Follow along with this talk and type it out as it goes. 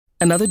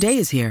Another day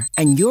is here,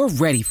 and you're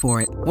ready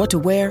for it. What to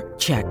wear?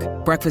 Check.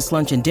 Breakfast,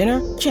 lunch, and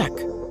dinner? Check.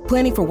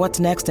 Planning for what's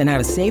next and how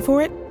to save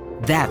for it?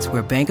 That's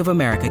where Bank of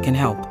America can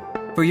help.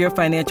 For your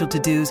financial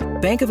to-dos,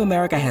 Bank of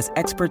America has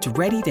experts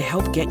ready to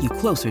help get you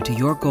closer to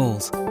your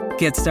goals.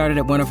 Get started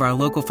at one of our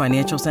local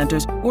financial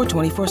centers or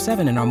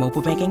 24/7 in our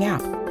mobile banking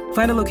app.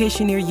 Find a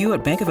location near you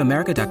at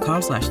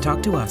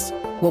bankofamerica.com/talktous.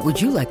 What would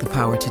you like the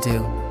power to do?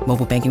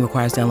 Mobile banking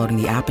requires downloading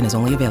the app and is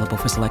only available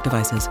for select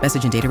devices.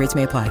 Message and data rates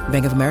may apply.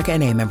 Bank of America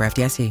N.A., member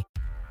FDIC.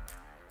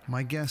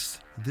 My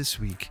guest this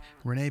week,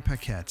 Renee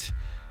Paquette,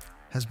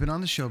 has been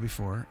on the show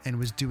before and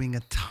was doing a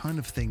ton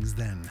of things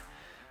then.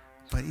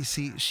 But you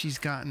see, she's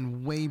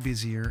gotten way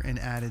busier and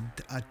added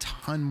a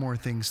ton more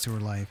things to her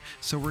life.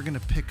 So we're going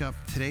to pick up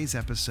today's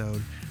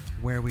episode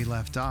where we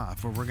left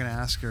off, where we're going to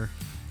ask her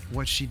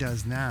what she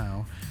does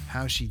now,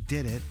 how she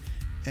did it,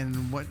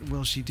 and what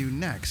will she do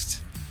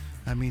next.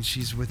 I mean,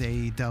 she's with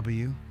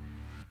AEW.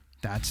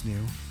 That's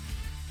new.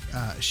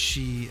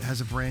 She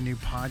has a brand new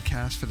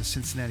podcast for the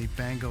Cincinnati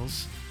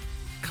Bengals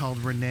called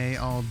Renee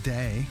All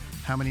Day.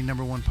 How many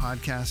number one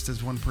podcasts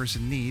does one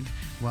person need?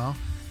 Well,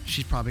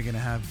 she's probably going to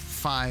have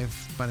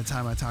 5 by the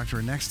time I talk to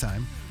her next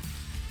time.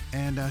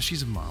 And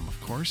she's a mom, of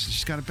course.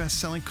 She's got a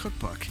best-selling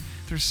cookbook.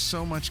 There's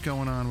so much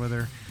going on with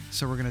her,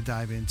 so we're going to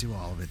dive into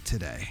all of it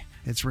today.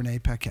 It's Renee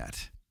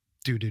Paquette.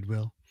 Dude, it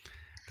will.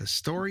 The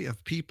Story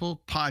of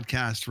People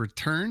podcast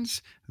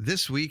returns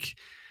this week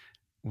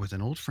with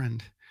an old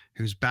friend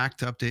who's back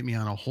to update me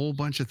on a whole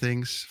bunch of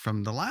things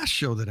from the last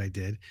show that I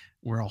did,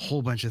 where a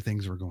whole bunch of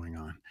things were going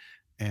on.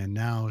 And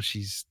now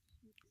she's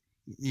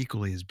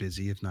equally as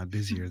busy, if not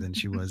busier than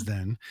she was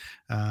then.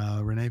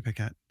 Renee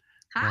Paquette.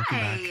 Hi. Welcome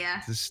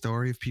back to the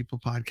Story of People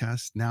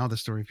podcast. Now the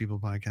Story of People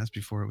podcast.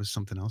 Before it was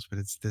something else, but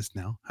it's this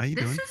now. How you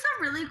doing? This is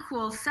a really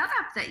cool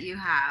setup that you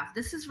have.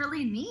 This is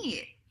really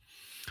neat.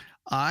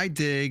 I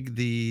dig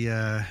the,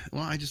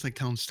 I just like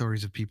telling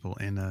stories of people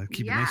and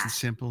keep it nice and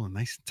simple and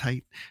nice and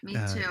tight. Me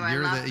too. I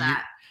love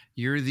that.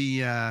 You're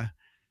the,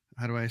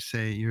 how do I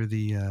say? You're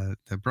the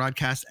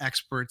broadcast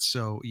expert,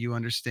 so you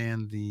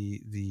understand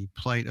the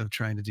plight of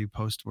trying to do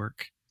post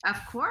work.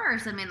 Of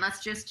course. I mean,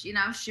 let's just,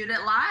 shoot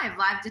it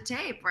live to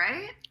tape,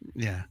 right?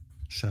 Yeah.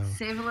 So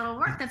save a little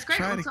work. That's great.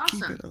 That's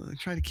awesome.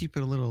 Try to keep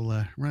it a little,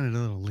 run it a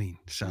little lean.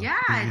 So yeah,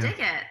 I dig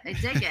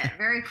it.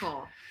 Very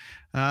cool.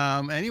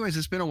 Anyways,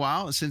 it's been a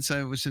while since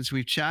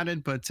we've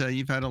chatted, but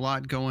you've had a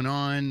lot going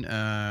on,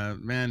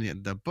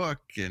 man, the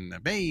book and the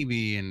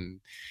baby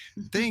and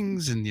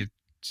things and your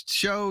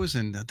shows,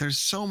 and there's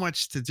so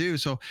much to do.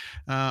 So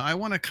I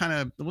want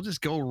to we'll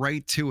just go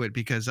right to it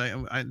because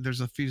I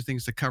there's a few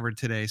things to cover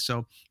today.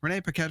 So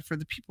Renee Paquette, for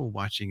the people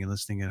watching and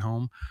listening at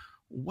home,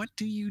 what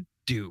do you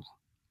do?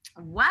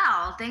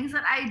 Well, things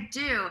that I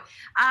do.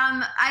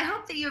 I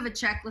hope that you have a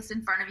checklist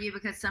in front of you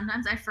because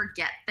sometimes I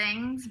forget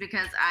things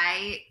because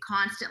I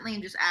constantly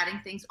am just adding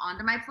things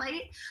onto my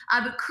plate.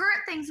 But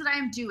current things that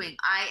I'm doing,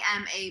 I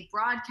am a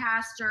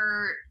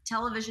broadcaster,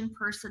 television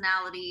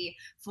personality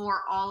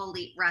for All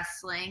Elite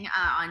Wrestling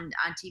on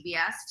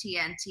TBS,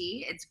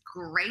 TNT. It's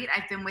great.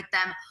 I've been with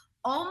them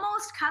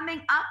almost coming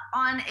up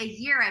on a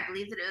year. I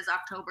believe that it was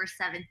October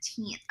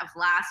 17th of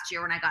last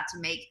year when I got to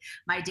make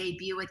my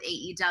debut with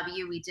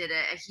AEW. We did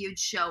a huge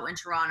show in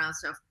Toronto,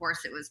 so of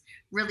course it was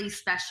really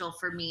special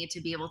for me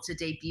to be able to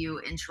debut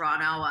in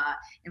Toronto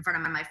in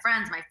front of my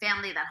friends, my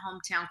family, that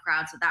hometown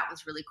crowd, so that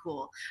was really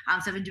cool. So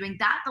I've been doing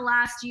that the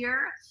last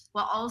year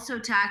while also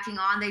tacking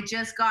on, they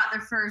just got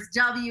their first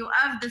W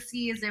of the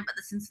season, but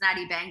the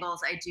Cincinnati Bengals,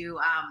 I do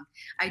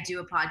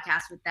a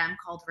podcast with them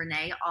called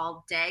Renee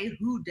All Day,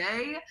 Who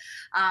Day.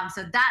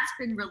 So that's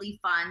been really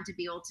fun to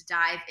be able to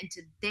dive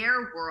into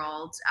their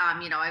world.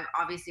 I've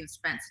obviously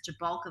spent such a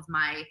bulk of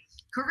my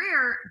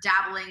career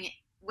dabbling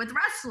with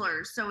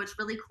wrestlers, so it's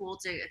really cool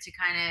to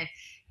kind of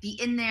be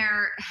in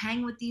there,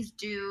 hang with these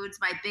dudes.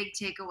 My big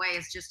takeaway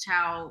is just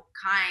how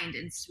kind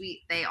and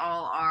sweet they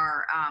all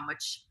are,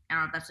 which I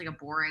don't know if that's like a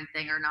boring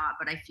thing or not,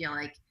 but I feel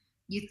like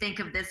you think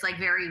of this like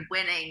very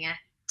winning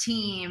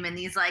team and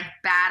these like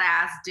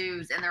badass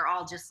dudes, and they're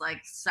all just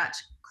like such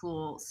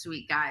cool,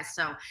 sweet guys.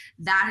 So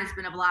that has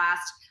been a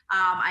blast.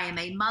 I am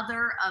a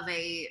mother of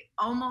a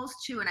almost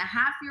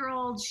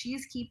 2.5-year-old.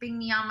 She's keeping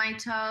me on my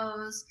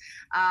toes.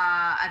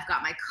 I've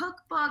got my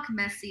cookbook,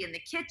 Messy in the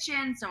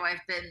Kitchen. So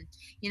I've been,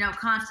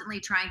 constantly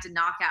trying to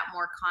knock out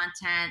more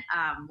content,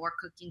 more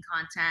cooking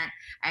content.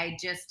 I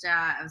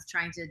was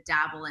trying to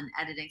dabble in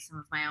editing some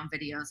of my own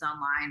videos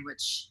online,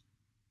 which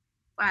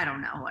I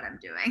don't know what I'm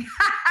doing.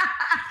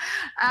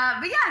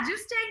 But yeah,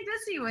 just staying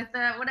busy with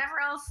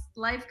whatever else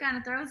life kind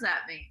of throws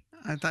at me.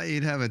 I thought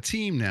you'd have a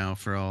team now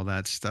for all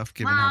that stuff,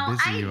 given how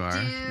busy you are.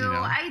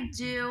 I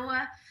do.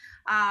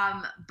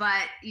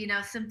 But,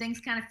 some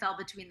things kind of fell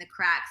between the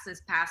cracks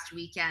this past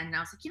weekend. And I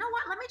was like, you know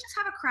what? Let me just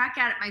have a crack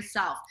at it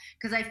myself,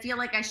 because I feel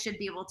like I should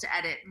be able to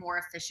edit more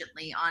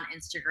efficiently on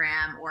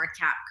Instagram or a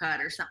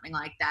CapCut or something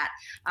like that.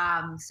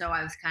 So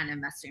I was kind of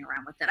messing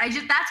around with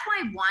it. That's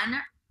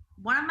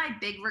one of my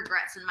big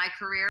regrets in my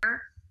career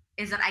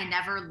is that I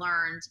never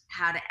learned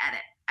how to edit.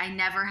 I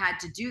never had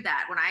to do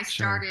that. When I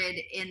started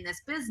in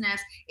this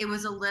business, it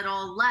was a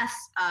little less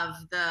of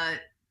the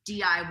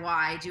DIY.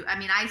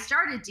 I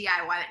started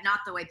DIY, but not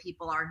the way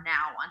people are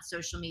now on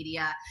social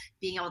media,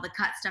 being able to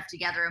cut stuff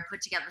together and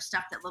put together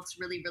stuff that looks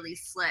really, really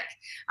slick.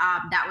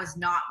 That was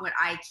not what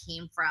I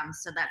came from.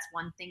 So that's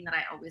one thing that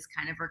I always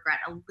kind of regret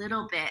a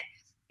little bit,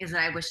 is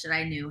that I wish that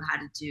I knew how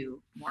to do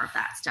more of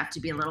that stuff to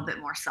be a little bit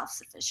more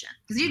self-sufficient.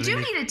 Because you do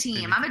need a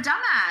team. I'm a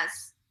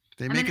dumbass.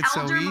 They make it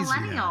so easy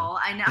millennial.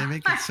 I know. They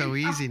make it so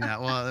easy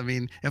now. Well, I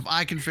mean, if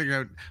I can figure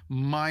out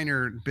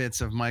minor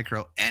bits of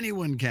micro,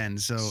 anyone can.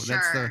 So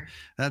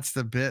that's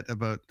the bit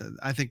about,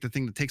 I think the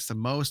thing that takes the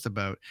most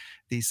about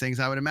these things,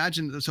 I would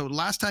imagine. So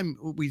last time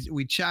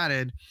we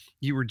chatted,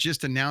 you were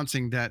just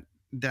announcing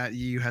that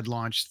you had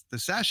launched the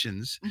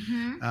sessions.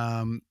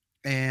 Mm-hmm.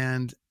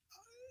 And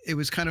it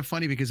was kind of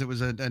funny because it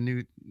was a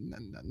new,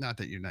 not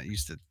that you're not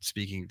used to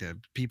speaking to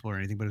people or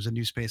anything, but it was a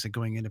new space, like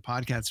going into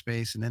podcast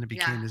space. And then it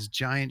became this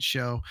giant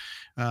show,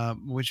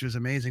 which was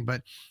amazing.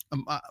 But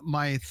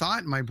my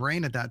thought in my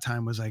brain at that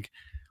time was like,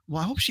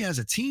 well, I hope she has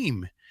a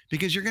team,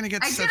 because you're going to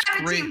get such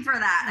great. A team for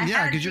that.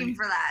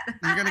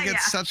 You're going to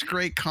get such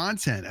great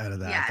content out of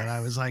that. Yes. That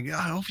I was like,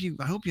 I hope you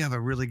have a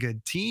really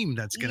good team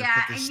that's going to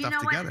put this stuff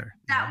together.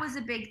 That was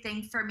a big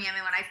thing for me. I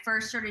mean, when I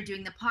first started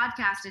doing the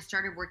podcast, I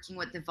started working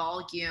with the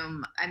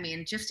volume. I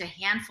mean, just a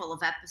handful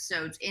of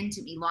episodes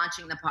into me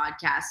launching the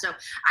podcast. So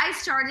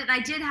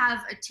I did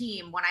have a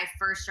team when I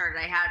first started.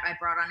 I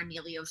brought on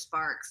Emilio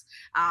Sparks,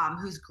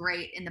 who's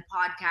great in the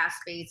podcast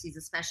space. He's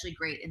especially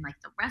great in like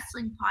the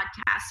wrestling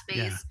podcast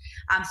space.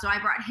 Yeah. So I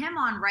brought him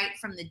on right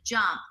from the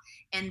jump,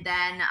 and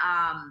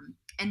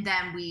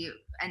then we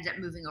ended up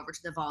moving over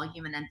to the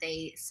volume, and then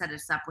they set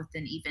us up with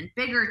an even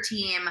bigger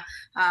team.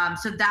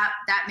 So that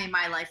made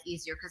my life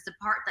easier, because the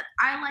part that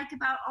I like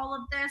about all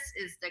of this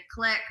is the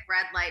click,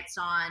 red lights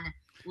on,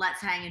 let's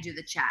hang and do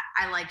the chat.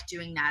 I like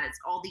doing that. It's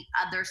all the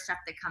other stuff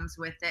that comes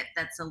with it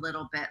that's a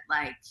little bit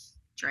like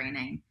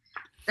draining.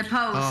 The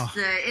post,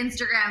 the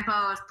Instagram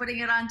post, putting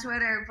it on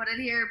Twitter, put it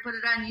here, put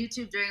it on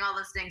YouTube, doing all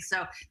those things.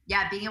 So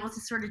yeah, being able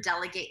to sort of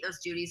delegate those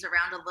duties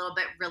around a little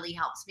bit really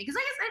helps me. Because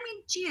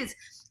geez,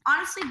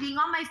 honestly, being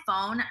on my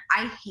phone,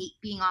 I hate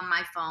being on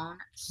my phone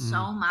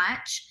so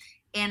much.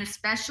 And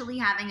especially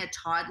having a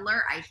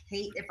toddler, I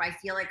hate if I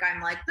feel like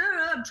I'm like,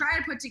 I'm trying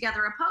to put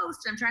together a post,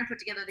 I'm trying to put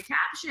together the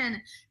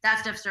caption. That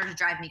stuff started to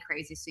drive me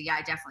crazy. So yeah,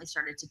 I definitely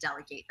started to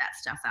delegate that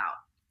stuff out.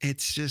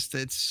 It's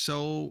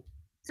so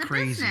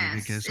crazy,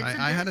 because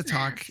I had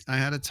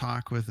a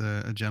talk with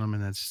a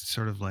gentleman that's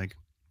sort of like,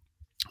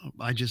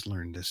 I just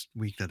learned this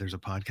week that there's a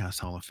podcast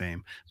Hall of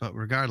Fame, but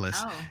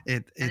regardless,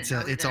 it's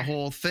a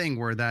whole thing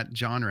where that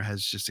genre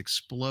has just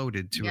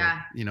exploded to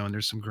and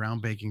there's some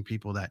groundbreaking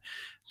people that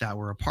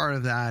were a part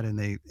of that, and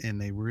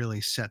they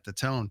really set the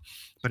tone.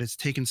 But it's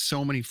taken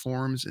so many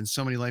forms and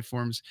so many life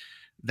forms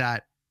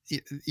that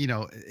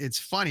it's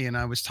funny. And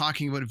I was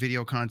talking about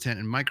video content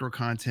and micro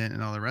content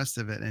and all the rest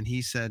of it. And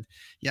he said,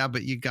 yeah,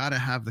 but you got to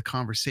have the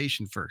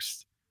conversation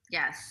first.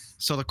 Yes.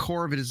 So the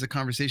core of it is the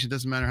conversation. It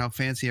doesn't matter how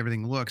fancy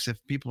everything looks. If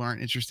people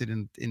aren't interested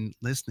in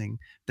listening,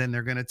 then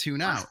they're going to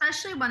tune out.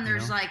 Especially when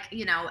there's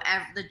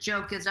the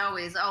joke is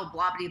always, blah,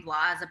 blah, blah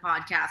has a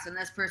podcast, and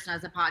this person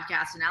has a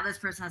podcast, and now this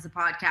person has a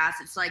podcast.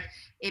 It's like,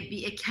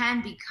 it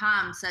can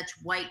become such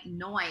white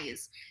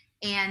noise.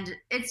 And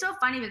it's so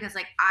funny because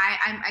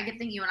I get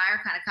thinking you and I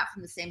are kind of cut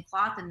from the same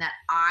cloth, in that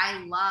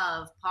I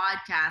love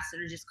podcasts that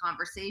are just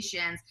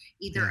conversations,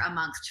 either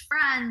amongst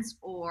friends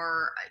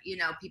or,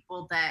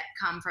 people that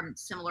come from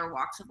similar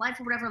walks of life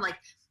or whatever. Like,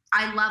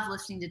 I love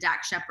listening to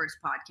Dak Shepard's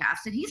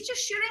podcast, and he's just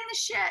shooting the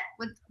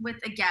shit with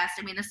a guest.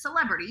 I mean, a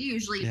celebrity,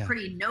 usually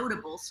pretty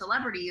notable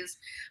celebrities.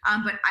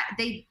 But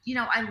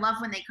I love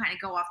when they kind of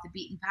go off the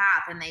beaten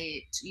path, and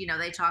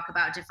they talk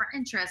about different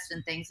interests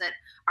and things that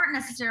aren't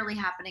necessarily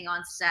happening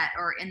on set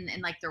or in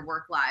like their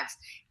work lives.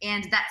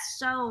 And that's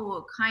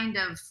so kind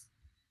of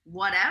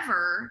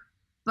whatever.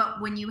 But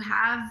when you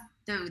have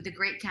the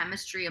great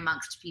chemistry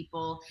amongst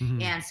people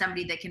and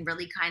somebody that can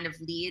really kind of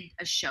lead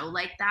a show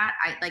like that,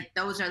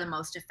 those are the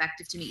most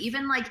effective to me.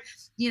 Even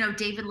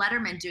David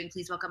Letterman doing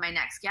Please Welcome My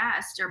Next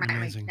Guest, or my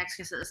next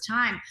guest at this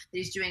time, that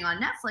he's doing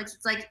on Netflix.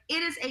 It's like,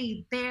 it is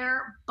a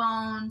bare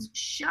bones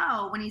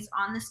show when he's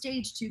on the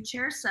stage, 2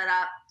 chairs set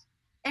up.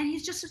 And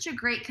he's just such a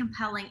great,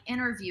 compelling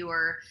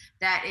interviewer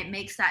that it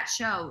makes that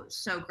show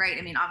so great.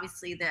 I mean,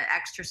 obviously the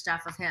extra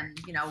stuff of him,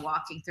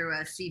 walking through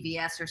a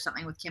CVS or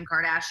something with Kim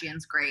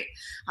Kardashian's great.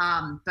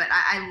 But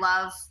I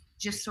love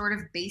just sort of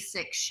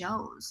basic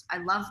shows. I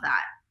love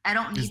that. I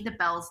don't need the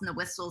bells and the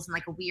whistles and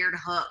like a weird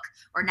hook,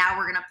 or now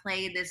we're going to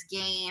play this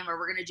game, or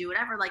we're going to do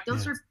whatever. Like,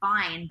 those are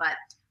fine, but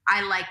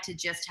I like to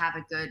just have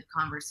a good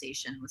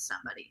conversation with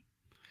somebody.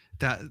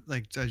 That,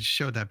 like, I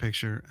showed that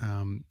picture,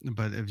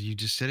 but of you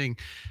just sitting,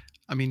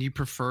 I mean, you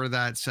prefer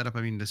that setup.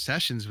 I mean, the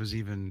sessions was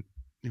even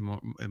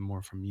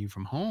more from you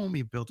from home.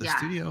 You built a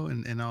studio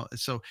and all.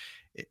 So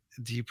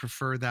do you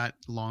prefer that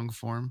long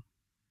form?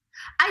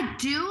 I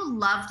do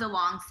love the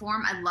long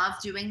form. I love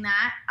doing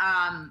that.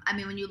 I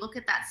mean, when you look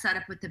at that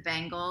setup with the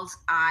Bengals,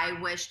 I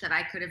wish that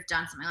I could have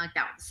done something like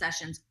that with the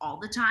sessions all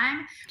the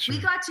time. Sure.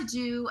 We got to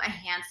do a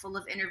handful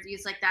of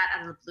interviews like that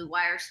out of the Blue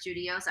Wire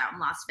studios out in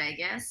Las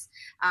Vegas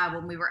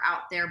when we were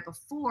out there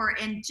before.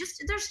 And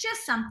there's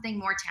just something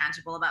more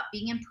tangible about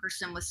being in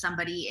person with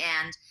somebody,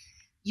 and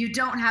you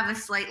don't have a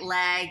slight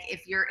lag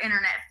if your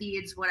internet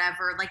feeds,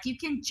 whatever. Like, you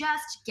can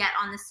just get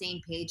on the same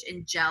page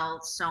and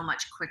gel so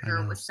much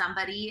quicker with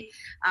somebody.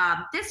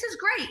 This is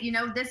great. You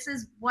know, this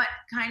is what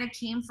kind of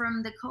came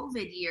from the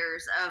COVID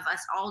years of us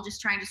all just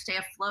trying to stay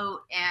afloat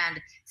and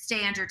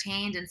stay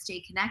entertained and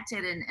stay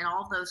connected and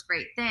all those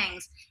great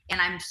things. And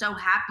I'm so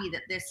happy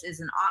that this is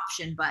an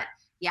option. But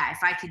yeah, if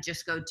I could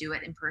just go do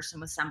it in person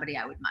with somebody,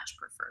 I would much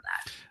prefer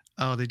that.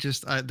 Oh, they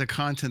just the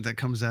content that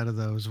comes out of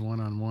those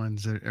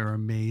one-on-ones are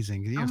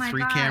amazing. You know, my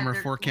 3-camera,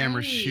 God,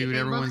 4-camera great. shoot. It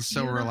Everyone's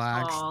so beautiful.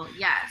 relaxed.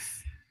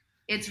 Yes.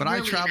 It's but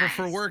really I travel nice.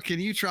 for work,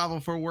 and you travel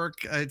for work.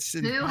 It's Who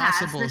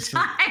impossible. has the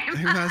time?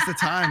 Who has the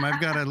time?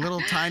 I've got a little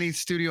tiny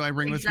studio I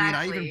bring with me, and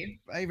Exactly.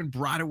 I even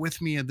brought it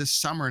with me this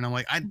summer, and I'm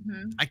like,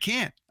 I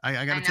can't.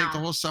 I got to take the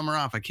whole summer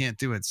off. I can't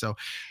do it. So,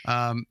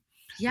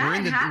 yeah,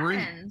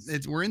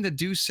 we're in the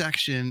do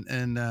section,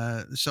 and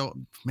so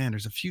man,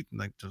 there's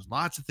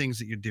lots of things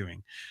that you're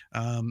doing.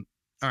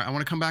 All right, I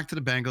want to come back to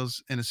the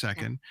Bengals in a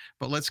second,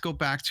 but let's go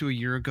back to a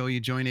year ago. You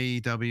joined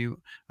AEW.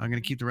 I'm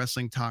going to keep the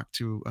wrestling talk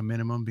to a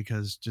minimum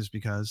because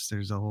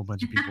there's a whole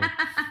bunch of people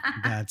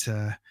that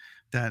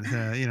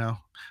you know,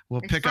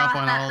 will pick up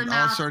on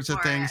all sorts of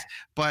things.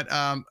 But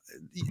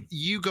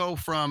you go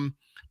from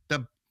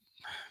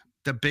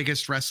the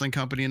biggest wrestling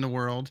company in the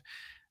world.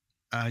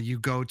 You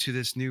go to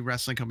this new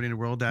wrestling company in the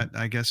world that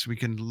I guess we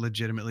can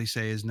legitimately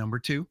say is number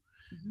 2,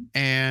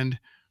 and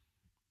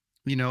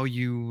you know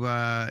you're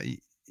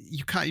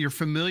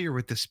familiar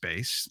with the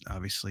space.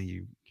 Obviously,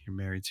 you're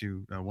married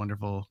to a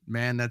wonderful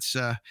man that's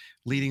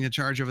leading the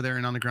charge over there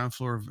and on the ground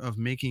floor of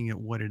making it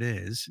what it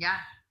is. Yeah.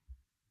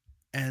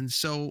 And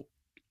so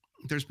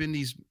there's been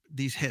these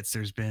hits.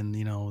 There's been,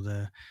 you know,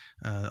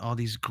 all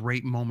these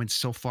great moments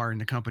so far in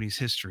the company's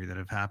history that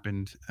have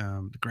happened.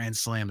 The Grand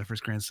Slam, the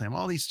first Grand Slam,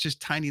 all these just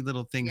tiny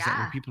little things that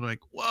where people are like,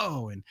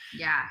 whoa.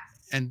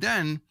 And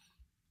then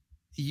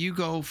you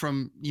go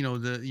from, you know,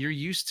 you're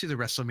used to the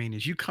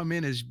WrestleManias. You come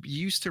in as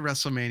used to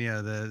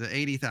WrestleMania, the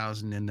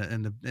 80,000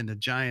 and the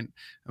giant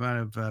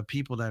amount of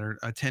people that are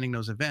attending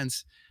those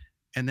events.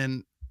 And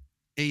then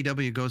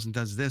AEW goes and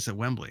does this at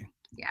Wembley.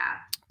 Yeah.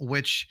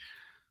 Which,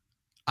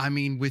 I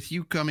mean, with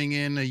you coming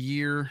in a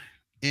year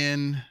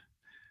in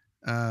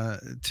to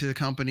the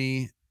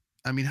company,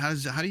 I mean, how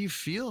do you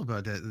feel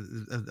about that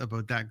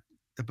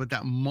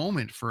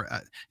moment for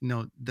you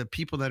know, the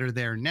people that are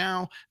there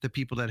now, the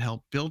people that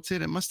helped build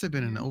it? It must have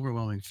been an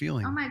overwhelming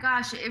feeling. Oh my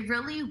gosh, it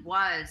really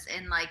was.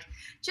 And like,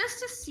 just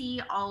to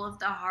see all of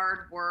the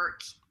hard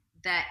work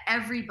that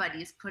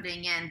everybody's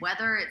putting in,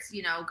 whether it's,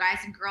 you know, guys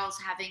and girls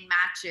having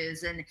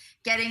matches and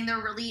getting their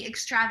really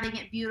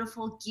extravagant,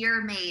 beautiful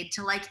gear made,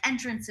 to like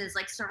entrances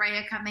like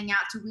Saraya coming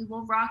out to We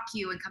Will Rock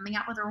You and coming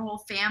out with her whole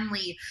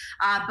family.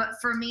 But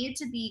for me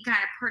to be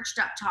kind of perched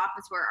up top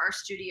is where our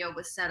studio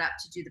was set up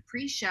to do the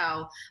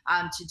pre-show,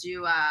 to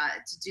do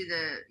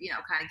the, you know,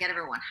 kind of get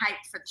everyone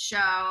hyped for the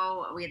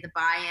show. We had the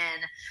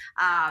buy-in,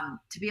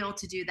 to be able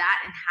to do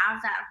that and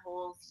have that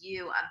whole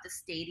view of the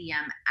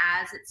stadium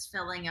as it's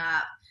filling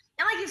up.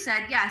 And like you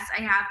said, yes,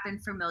 I have been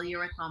familiar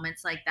with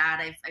moments like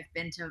that. I've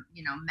been to,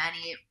 you know,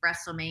 many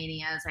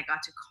WrestleManias. I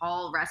got to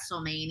call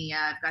WrestleMania.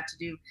 I've got to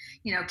do,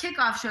 you know,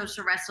 kickoff shows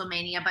for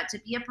WrestleMania. But to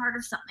be a part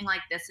of something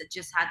like this, it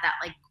just had that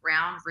like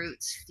ground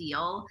roots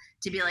feel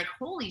to be like,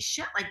 holy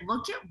shit, like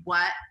look at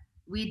what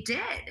we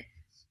did.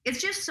 It's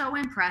just so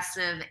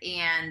impressive.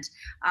 And,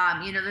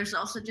 you know, there's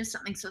also just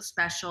something so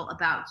special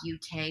about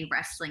UK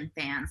wrestling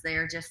fans. They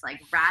are just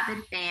like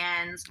rabid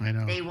fans. I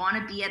know. They want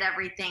to be at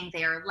everything.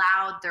 They are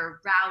loud. They're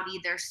rowdy.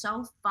 They're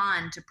so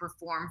fun to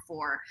perform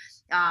for.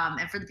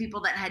 And for the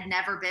people that had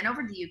never been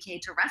over to the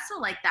UK to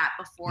wrestle like that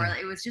before,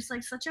 it was just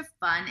like such a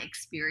fun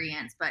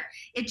experience. But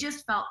it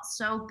just felt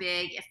so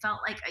big. It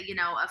felt like, you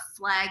know, a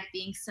flag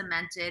being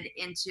cemented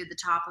into the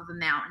top of a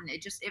mountain.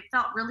 It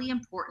felt really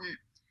important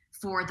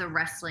for the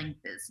wrestling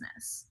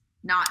business,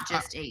 not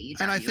just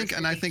AEW. And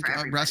I think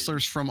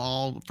wrestlers from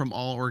all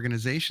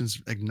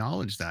organizations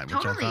acknowledge that,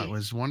 which I thought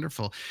was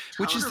wonderful.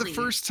 Which is the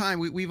first time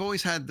we've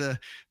always had the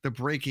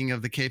breaking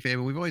of the kayfabe,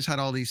 and we've always had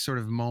all these sort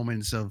of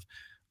moments of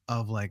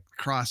like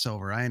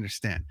crossover. I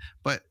understand,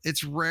 but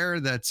it's rare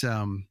that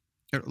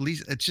at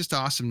least it's just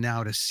awesome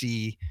now to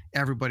see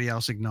everybody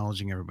else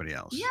acknowledging everybody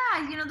else.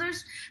 Yeah, you know, there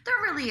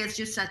really is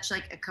just such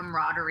like a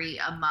camaraderie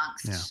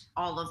amongst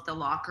all of the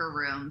locker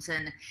rooms,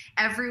 and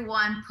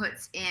everyone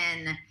puts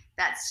in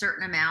that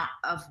certain amount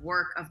of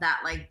work, of that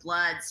like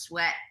blood,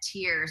 sweat,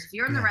 tears. If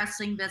you're in the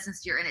wrestling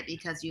business, you're in it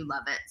because you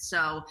love it.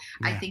 So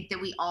I think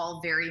that we all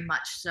very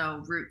much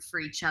so root for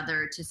each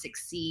other to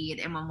succeed.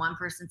 And when one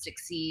person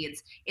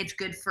succeeds, it's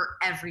good for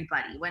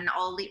everybody. When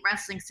All Elite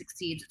Wrestling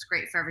succeeds, it's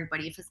great for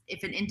everybody.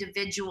 If an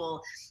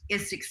individual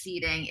is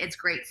succeeding, it's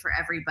great for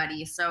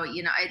everybody. So,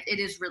 you know, it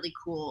is really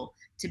cool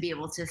to be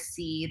able to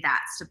see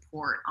that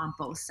support on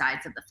both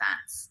sides of the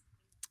fence.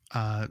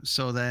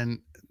 So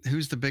then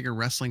who's the bigger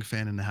wrestling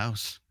fan in the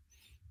house?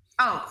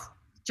 Oh,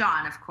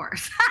 John, of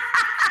course.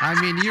 I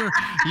mean,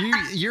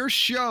 your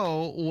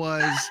show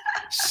was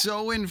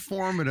so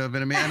informative,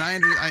 and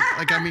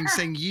I mean,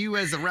 saying you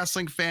as a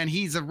wrestling fan,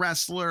 he's a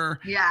wrestler.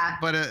 Yeah.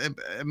 But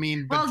I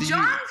mean, well,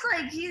 John's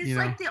he's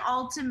like the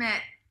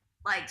ultimate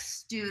like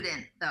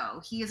student,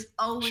 though. He is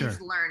always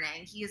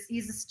learning.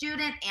 He's a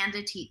student and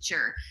a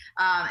teacher,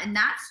 and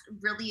that's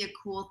really a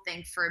cool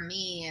thing for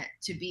me,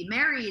 to be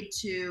married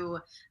to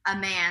a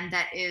man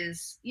that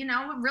is, you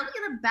know, really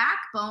the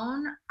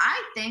backbone,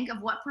 I think, of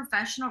what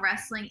professional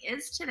wrestling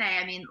is today.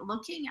 I mean,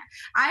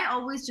 I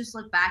always just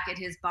look back at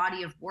his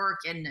body of work,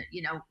 and,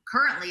 you know,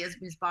 currently is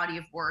his body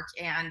of work,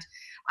 and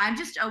I'm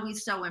just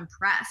always so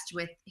impressed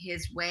with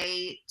his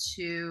way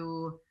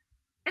to,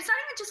 it's not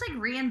even just like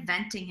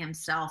reinventing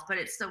himself, but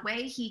it's the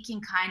way he can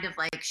kind of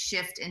like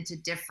shift into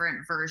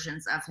different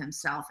versions of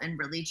himself and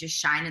really just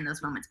shine in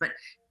those moments. But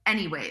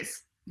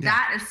anyways,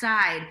 that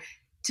aside,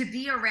 to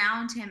be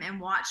around him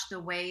and watch the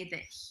way that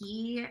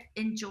he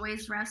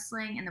enjoys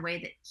wrestling and the way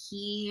that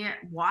he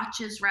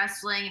watches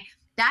wrestling,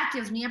 that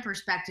gives me a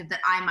perspective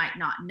that I might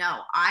not know.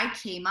 I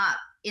came up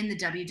in the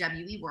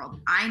WWE world.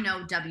 I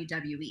know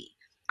WWE.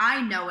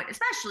 I know it,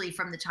 especially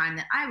from the time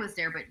that I was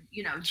there. But,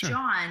 you know,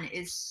 John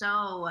is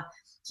so...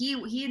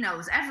 He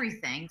knows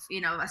everything, you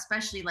know,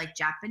 especially like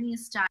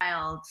Japanese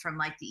style, from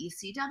like the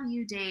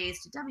ECW days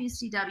to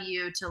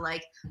WCW to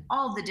like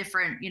all the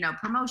different, you know,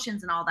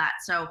 promotions and all that.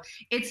 So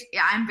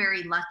I'm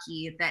very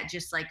lucky that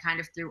just like kind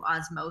of through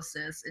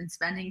osmosis and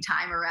spending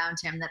time around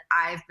him, that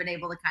I've been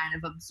able to kind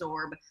of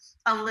absorb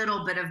a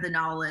little bit of the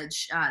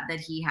knowledge that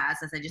he has,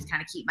 as I just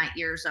kind of keep my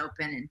ears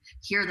open and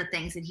hear the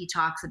things that he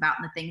talks about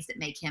and the things that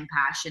make him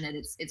passionate.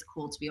 It's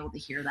cool to be able to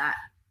hear that.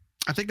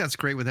 I think that's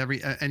great with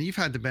and you've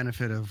had the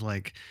benefit of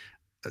like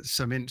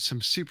some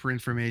super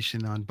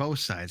information on both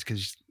sides,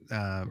 because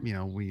you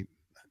know,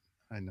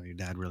 I know your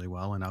dad really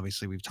well, and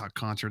obviously we've talked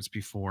concerts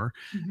before,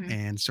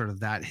 and sort of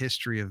that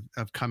history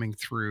of coming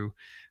through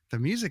the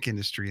music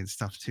industry and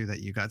stuff too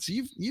that you got. So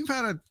you've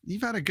had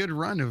a good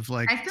run of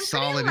like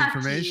solid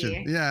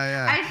information.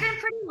 Yeah. I've been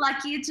pretty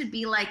lucky to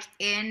be like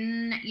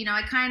in, you know,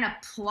 I kind of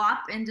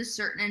plop into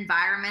certain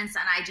environments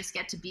and I just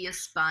get to be a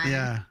sponge.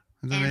 Yeah.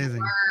 That's and amazing.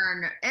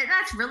 learn. And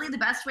that's really the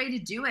best way to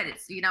do it.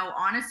 It's, you know,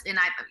 honest. And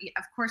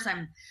of course,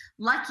 I'm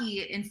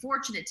lucky and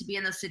fortunate to be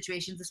in those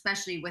situations,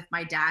 especially with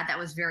my dad. That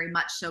was very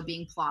much so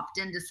being plopped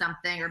into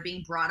something or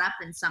being brought up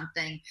in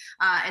something.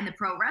 In the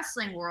pro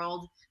wrestling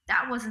world,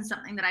 that wasn't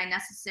something that I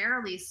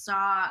necessarily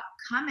saw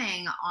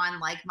coming on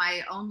like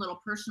my own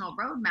little personal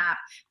roadmap,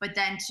 but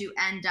then to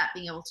end up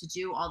being able to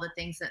do all the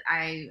things that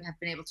I have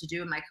been able to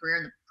do in my career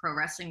in the pro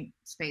wrestling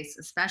space,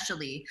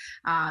 especially,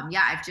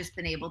 I've just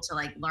been able to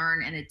like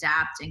learn and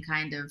adapt and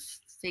kind of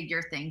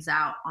figure things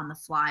out on the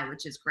fly,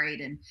 which is great.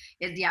 And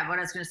what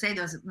I was going to say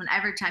though is, when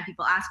every time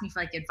people ask me for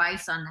like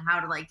advice on how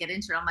to like get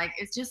into it, I'm like,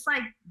 it's just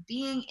like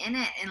being in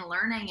it and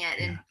learning it.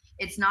 And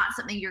it's not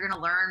something you're going to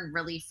learn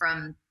really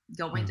from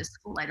going to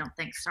school, I don't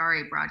think.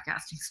 Sorry,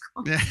 broadcasting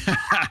school.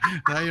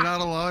 No, you're not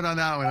alone on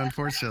that one,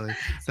 unfortunately.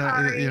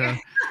 Sorry. You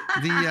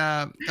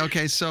know,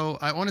 okay, so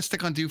I want to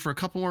stick on for a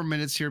couple more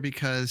minutes here,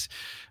 because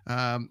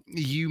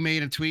you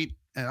made a tweet.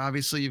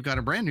 Obviously, you've got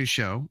a brand new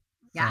show.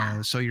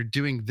 Yeah. So you're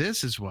doing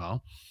this as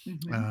well.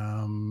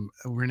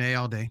 Renee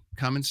All Day,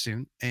 coming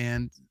soon.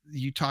 And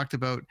you talked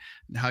about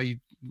how you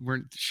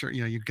weren't sure,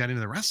 you know, you got into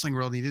the wrestling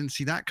world and you didn't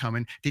see that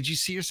coming. Did you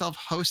see yourself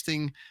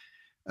hosting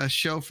a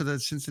show for the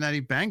Cincinnati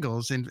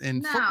Bengals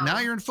and now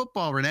you're in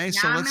football, Renee?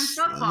 Now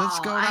so let's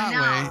go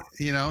that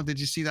way. You know, did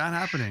you see that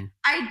happening?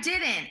 I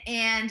didn't.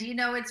 And you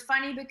know, it's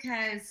funny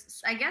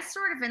because I guess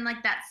sort of in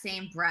like that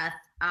same breath,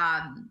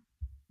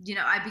 you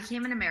know, I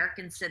became an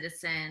American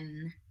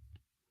citizen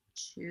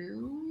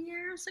 2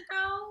 years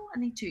ago. I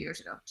think 2 years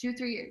ago, 3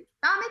 years.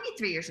 Maybe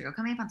 3 years ago,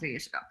 coming up on 3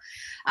 years ago.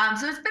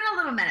 So it's been a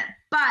little minute,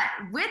 but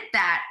with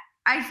that,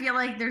 I feel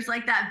like there's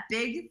like that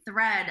big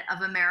thread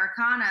of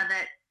Americana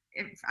that,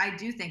 I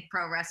do think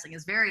pro wrestling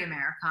is very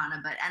Americana,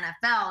 but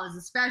NFL is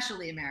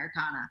especially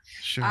Americana.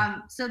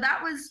 Sure. So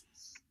that was,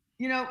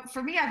 you know,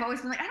 for me, I've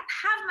always been like, I don't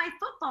have my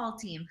football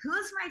team.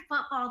 Who's my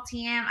football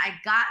team? I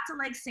got to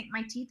like sink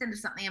my teeth into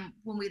something. And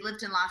when we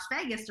lived in Las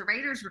Vegas, the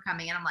Raiders were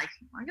coming in. I'm like,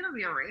 am I going to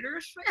be a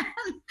Raiders fan?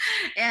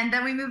 And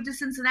then we moved to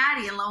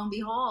Cincinnati, and lo and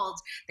behold,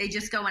 they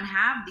just go and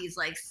have these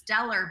like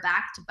stellar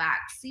back-to-back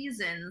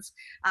seasons,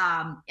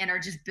 and are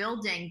just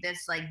building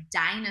this like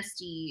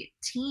dynasty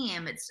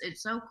team.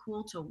 It's so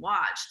cool to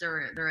watch.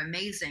 They're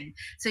amazing.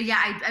 So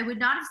yeah, I would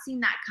not have seen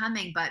that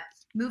coming, but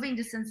moving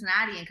to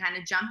Cincinnati and kind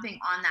of jumping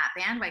on that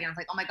bandwagon. I was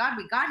like, oh my God,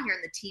 we got here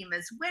and the team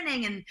is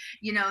winning and,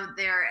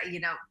 they're,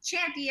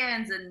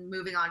 champions and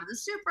moving on to the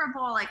Super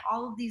Bowl, like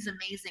all of these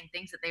amazing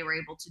things that they were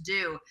able to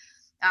do.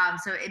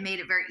 So it made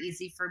it very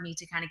easy for me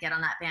to kind of get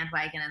on that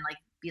bandwagon and like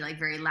be like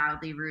very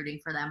loudly rooting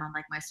for them on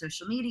like my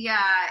social media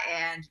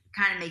and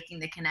kind of making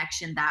the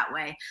connection that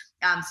way.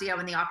 So yeah,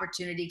 when the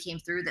opportunity came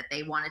through that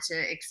they wanted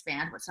to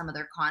expand what some of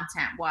their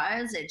content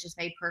was, it just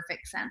made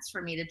perfect sense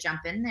for me to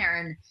jump in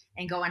there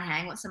and go and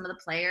hang with some of the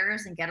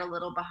players and get a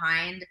little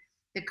behind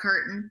the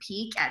curtain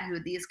peek at who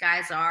these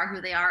guys are,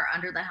 who they are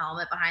under the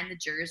helmet, behind the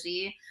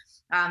jersey.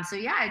 So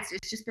yeah,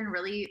 it's just been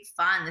really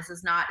fun. This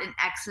is not an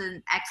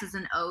X's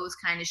and O's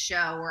kind of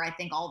show where I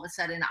think all of a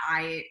sudden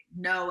I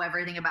know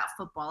everything about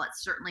football.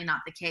 It's certainly not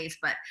the case,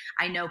 but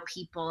I know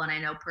people and I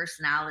know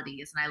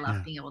personalities, and I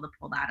love being able to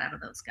pull that out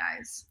of those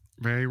guys.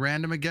 Very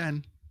random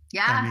again.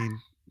 Yeah. I mean,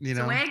 it's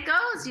the way it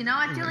goes,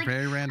 I feel like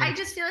very random. I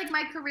just feel like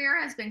my career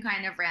has been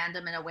kind of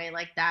random in a way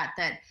like that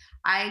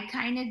I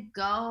kind of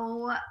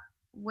go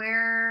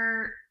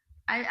where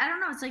I don't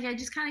know. It's like I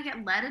just kind of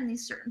get led in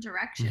these certain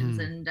directions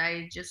and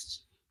I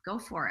just go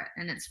for it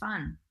and it's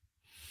fun.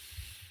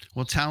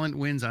 Well, talent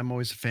wins. I'm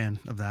always a fan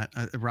of that.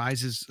 It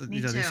rises,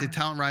 Me too. They say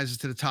talent rises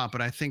to the top, but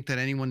I think that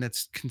anyone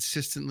that's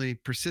consistently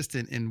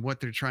persistent in what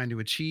they're trying to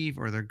achieve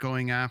or they're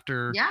going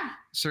after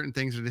certain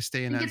things or they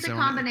stay in that zone. It's a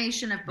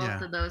combination of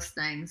both of those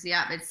things.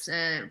 Yeah. It's,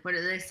 what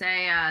do they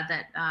say?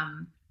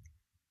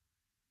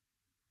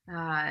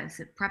 Is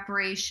it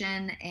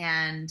preparation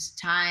and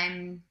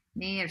time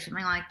or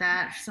something like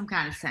that? Some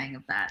kind of saying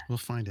of that. We'll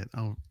find it.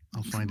 I'll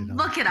find it.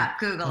 Look it up.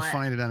 Google it. I'll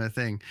find it on a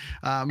thing.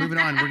 Moving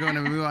on. We're going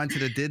to move on to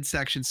the did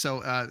section.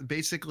 So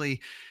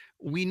basically,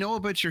 we know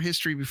about your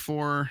history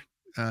before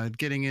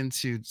getting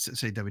into,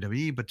 say,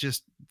 WWE, but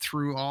just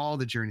through all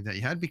the journey that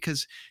you had,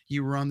 because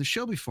you were on the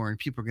show before and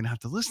people are going to have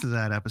to listen to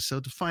that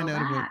episode to find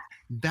out about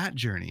that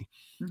journey.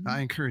 I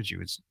encourage you.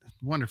 It's a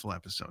wonderful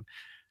episode.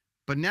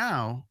 But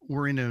now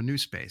we're in a new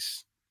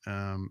space.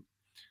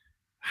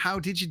 How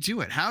did you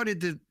do it? How did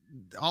the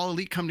All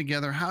Elite come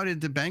together? How did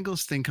the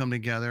Bengals thing come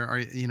together?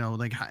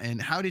 And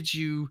how did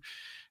you,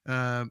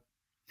 how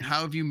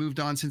have you moved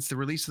on since the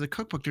release of the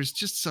cookbook? There's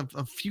just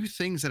a few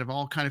things that have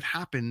all kind of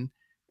happened,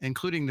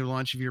 including the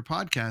launch of your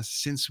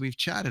podcast since we've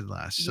chatted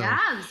last. So,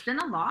 yeah, it's been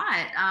a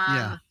lot.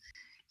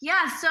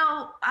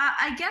 So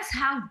I guess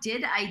how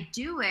did I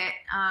do it?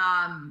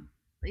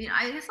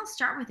 I guess I'll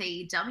start with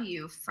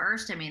AEW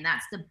first. I mean,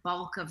 that's the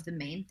bulk of the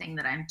main thing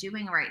that I'm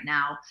doing right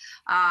now.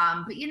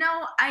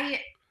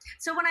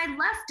 So when I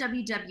left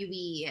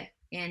WWE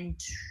in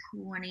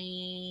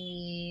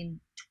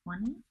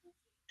 2020,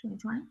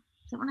 is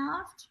that when I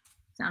left?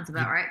 Sounds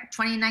about right.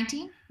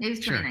 2019? Maybe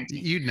it's 2019.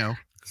 Sure. You'd know.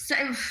 So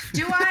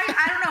do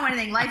I don't know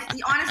anything.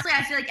 Honestly,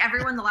 I feel like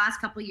everyone the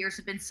last couple of years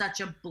have been such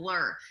a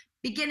blur.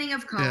 Beginning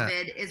of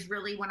COVID is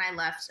really when I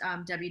left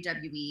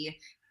WWE.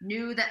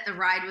 Knew that the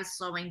ride was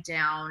slowing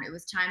down. It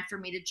was time for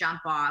me to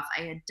jump off.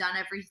 I had done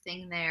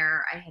everything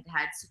there. I had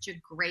had such a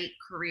great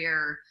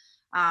career.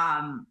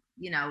 I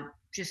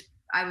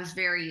was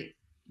very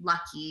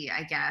lucky,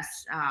 I guess,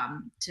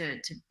 to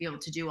be able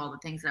to do all the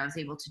things that I was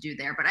able to do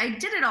there. But I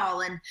did it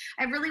all, and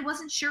I really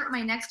wasn't sure what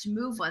my next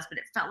move was, but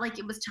it felt like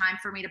it was time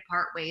for me to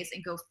part ways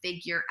and go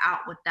figure out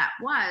what that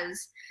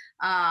was.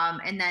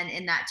 And then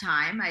in that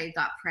time, I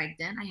got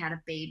pregnant. I had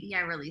a baby.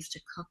 I released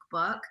a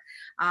cookbook,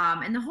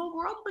 and the whole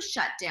world was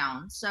shut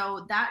down.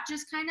 So that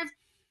just kind of,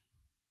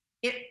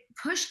 it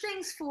pushed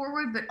things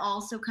forward, but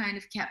also kind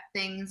of kept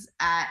things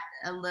at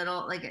a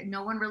little, like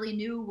no one really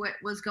knew what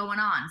was going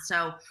on.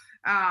 So,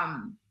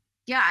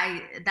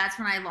 that's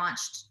when I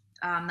launched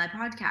my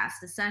podcast,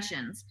 The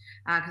Sessions,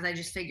 because I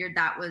just figured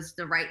that was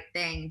the right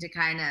thing to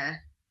kind of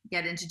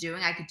get into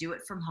doing. I could do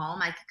it from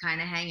home. I could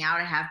kind of hang out.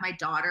 I have my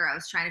daughter. I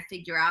was trying to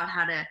figure out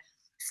how to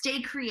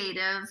stay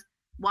creative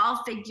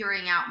while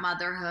figuring out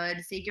motherhood,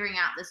 figuring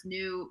out this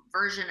new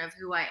version of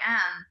who I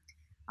am.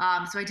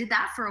 So I did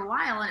that for a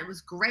while and it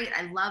was great.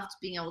 I loved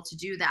being able to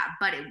do that,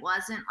 but it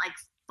wasn't like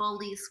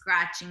fully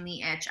scratching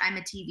the itch. I'm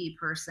a TV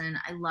person.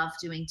 I love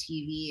doing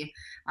TV.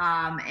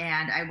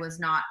 And I was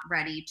not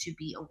ready to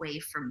be away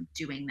from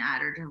doing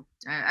that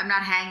I'm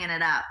not hanging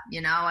it up.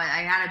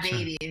 I had a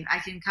baby. Sure. I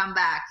can come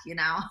back, So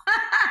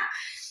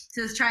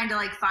I was trying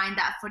to find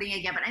that footing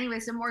again. But anyway,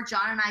 so more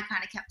John and I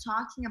kind of kept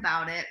talking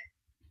about it.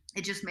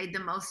 It just made the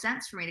most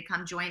sense for me to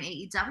come join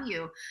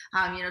AEW.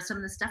 Some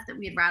of the stuff that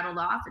we had rattled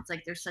off, it's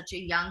like they're such a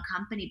young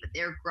company, but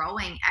they're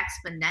growing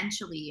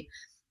exponentially.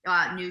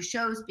 New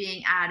shows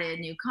being added,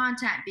 new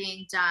content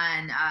being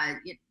done.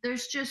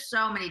 There's just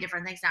so many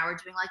different things now. We're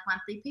doing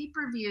monthly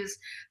pay-per-views.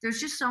 There's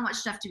just so much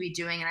stuff to be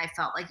doing. And I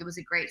felt like it was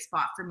a great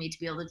spot for me to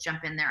be able to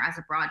jump in there as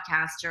a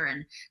broadcaster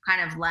and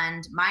kind of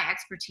lend my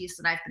expertise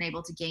that I've been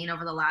able to gain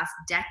over the last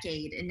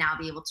decade and now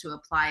be able to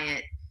apply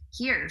it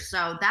here.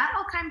 So that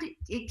all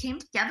it came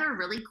together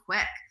really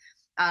quick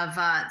of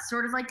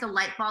sort of like the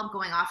light bulb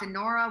going off. And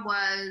Nora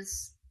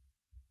was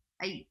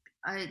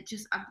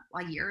just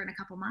a year and a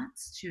couple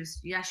months. She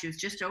was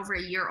just over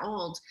a year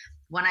old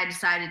when I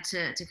decided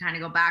to kind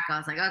of go back. I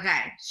was like,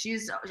 okay,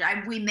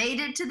 we made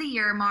it to the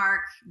year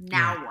mark.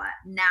 Now what?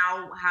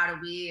 Now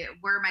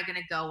where am I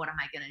going to go? What am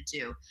I going to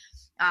do?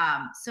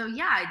 So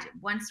yeah,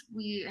 once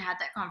we had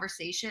that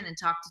conversation and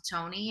talked to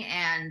Tony,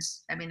 and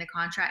I mean, the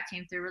contract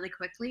came through really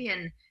quickly,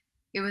 and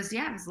it was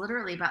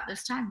literally about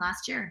this time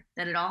last year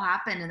that it all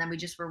happened. And then we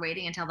just were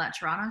waiting until that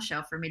Toronto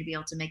show for me to be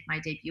able to make my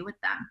debut with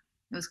them.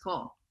 It was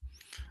cool.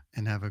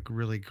 And have a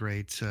really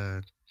great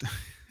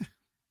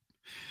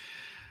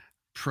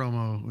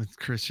promo with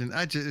Christian.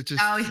 It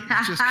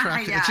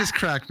just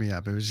cracked me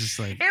up. It was just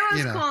like, it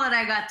was cool that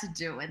I got to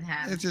do it with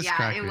him. It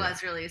was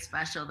up. really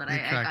special that I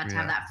got to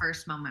have that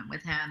first moment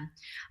with him.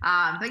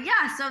 But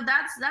yeah, so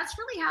that's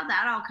really how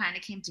that all kind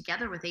of came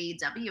together with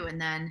AEW,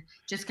 and then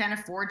just kind of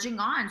forging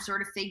on,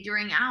 sort of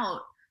figuring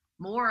out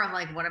more of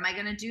like, what am I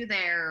going to do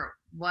there?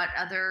 What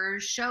other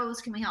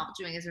shows can we help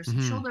doing? Is there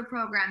some shoulder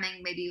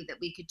programming maybe that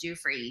we could do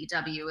for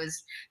AEW?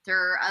 Is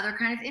there other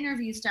kind of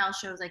interview style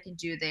shows I can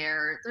do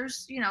there?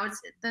 There's,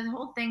 it's the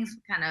whole thing's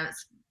kind of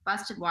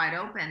busted wide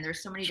open.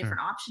 There's so many different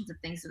options of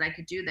things that I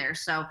could do there.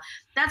 So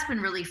that's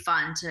been really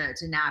fun to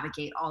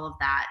navigate all of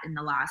that in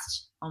the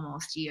last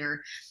almost year.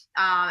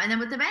 And then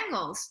with the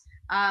Bengals,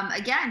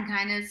 again,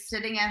 kind of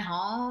sitting at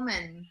home,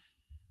 and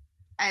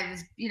I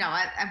was,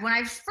 when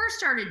I first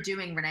started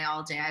doing Renee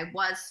All Day, I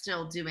was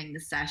still doing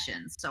the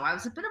sessions. So I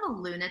was a bit of a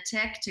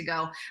lunatic to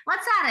go,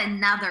 let's add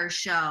another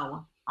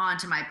show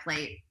onto my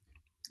plate.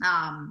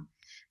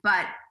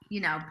 But,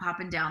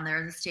 popping down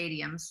there, the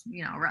stadiums,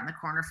 around the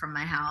corner from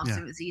my house,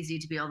 it was easy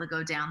to be able to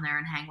go down there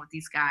and hang with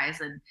these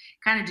guys and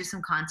kind of do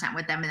some content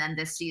with them. And then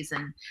this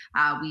season,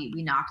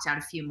 we knocked out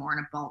a few more in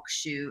a bulk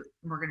shoot.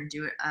 We're going to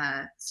do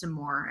some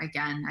more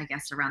again, I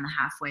guess, around the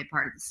halfway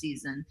part of the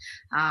season.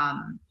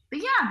 But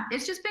yeah,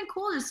 it's just been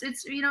cool.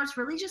 It's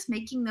really just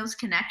making those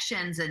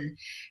connections and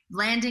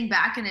landing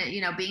back in it,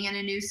 being in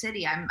a new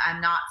city.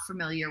 I'm not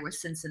familiar with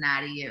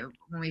Cincinnati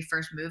when we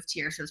first moved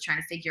here. So I was trying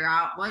to figure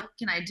out what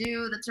can I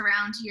do that's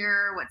around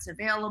here, what's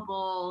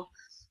available.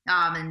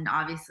 And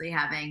obviously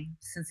having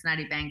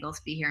Cincinnati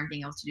Bengals be here and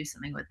being able to do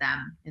something with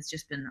them, it's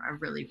just been a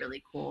really,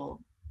 really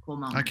cool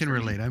moment. I can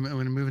relate. When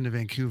I'm moving to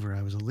Vancouver,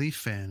 I was a Leaf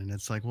fan, and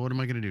it's like, well, what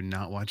am I going to do?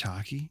 Not watch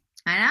hockey?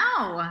 I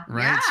know.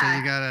 Right. Yeah.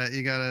 So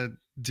you gotta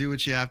do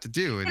what you have to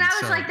do. And I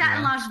was like that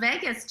in Las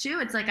Vegas too.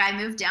 It's like I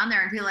moved down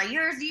there and people are like,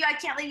 I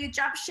can't let you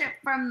jump ship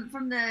from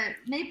the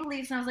Maple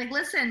Leafs. And I was like,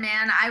 listen,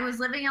 man, I was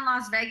living in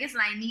Las Vegas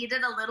and I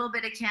needed a little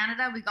bit of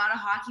Canada. We got a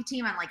hockey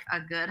team and like a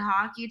good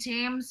hockey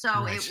team.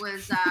 So it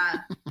was it was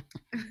a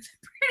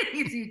pretty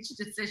easy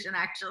decision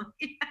actually.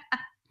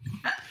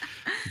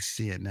 You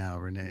see it now,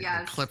 Renee.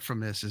 Yes. The clip from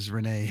this is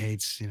Renee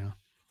hates,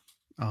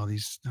 all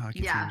these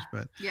hockey teams,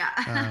 but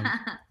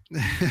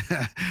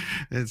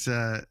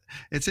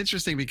it's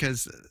interesting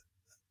because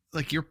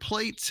like your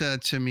plate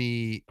to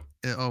me,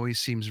 it always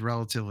seems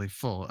relatively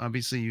full.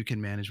 Obviously you can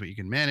manage what you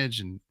can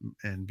manage, and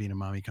being a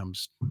mommy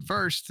comes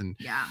first, and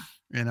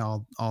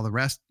all the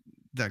rest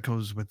that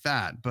goes with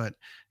that. But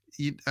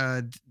is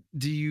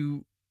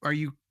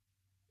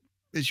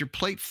your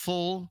plate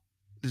full?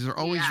 Is there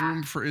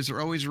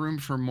always room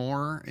for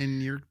more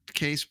in your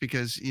case?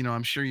 Because,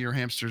 I'm sure your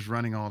hamster's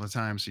running all the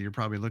time. So you're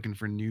probably looking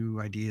for new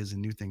ideas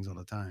and new things all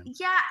the time.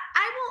 Yeah,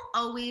 I will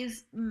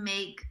always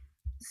make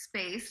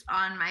space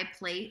on my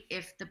plate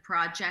if the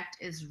project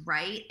is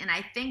right. And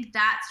I think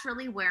that's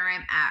really where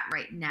I'm at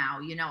right now.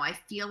 I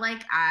feel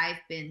like I've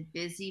been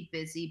busy.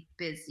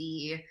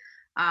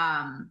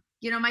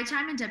 My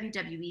time in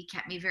WWE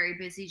kept me very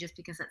busy just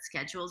because that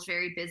schedule is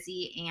very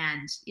busy.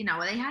 And,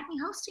 they had me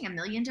hosting a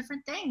million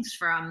different things,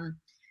 from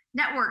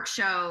network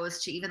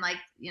shows to even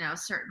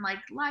certain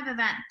live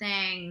event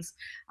things,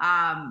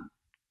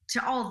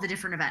 to all of the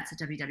different events that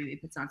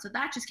WWE puts on. So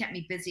that just kept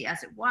me busy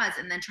as it was.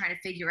 And then trying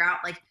to figure out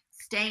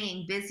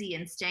staying busy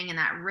and staying in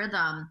that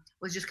rhythm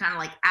was just kind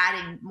of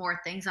adding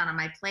more things onto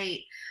my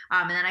plate.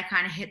 And then I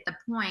kind of hit the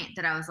point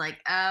that I was like,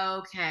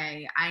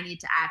 okay, I need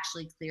to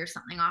actually clear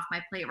something off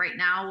my plate right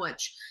now,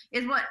 which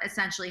is what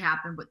essentially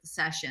happened with the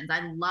sessions.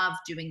 I love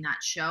doing that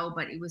show,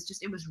 but it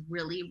was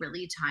really,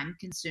 really time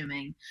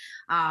consuming.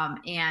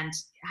 And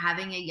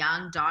having a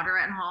young daughter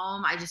at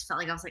home, I just felt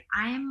like I was like,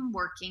 I'm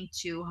working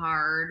too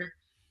hard.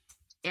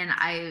 And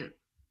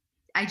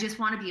I just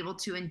want to be able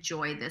to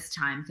enjoy this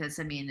time, because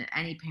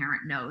any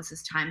parent knows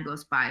this time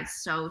goes by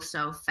so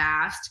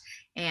fast,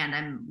 and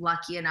I'm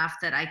lucky enough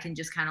that I can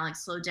just kind of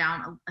slow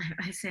down.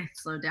 I say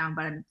slow down,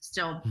 but I'm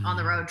still on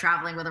the road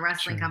traveling with a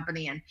wrestling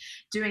company and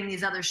doing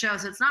these other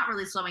shows. So it's not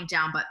really slowing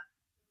down, but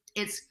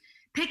it's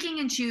picking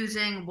and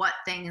choosing what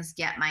things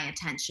get my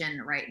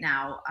attention right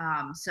now.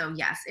 So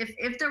yes,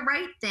 if the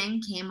right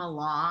thing came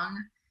along,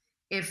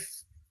 if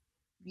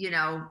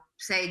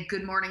say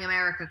Good Morning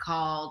America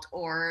called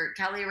or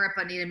Kelly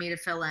Ripa needed me to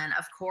fill in,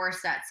 of course,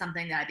 that's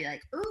something that I'd be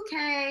like,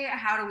 okay,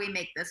 how do we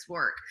make this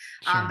work?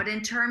 Sure. But in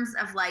terms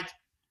of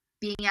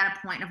being at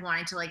a point of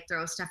wanting to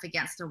throw stuff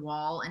against a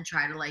wall and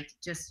try to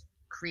just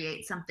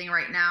create something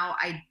right now,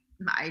 I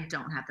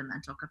don't have the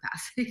mental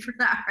capacity for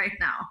that right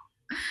now.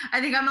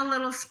 I think I'm a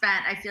little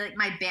spent. I feel like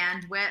my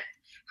bandwidth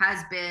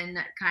has been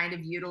kind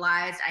of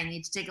utilized. I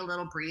need to take a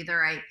little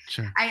breather.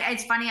 Sure.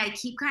 It's funny. I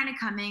keep kind of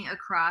coming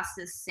across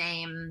this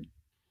same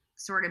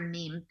sort of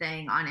meme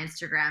thing on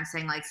Instagram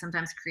saying like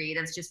sometimes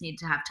creatives just need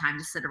to have time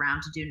to sit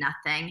around to do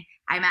nothing.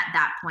 I'm at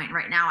that point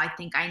right now. I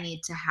think I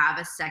need to have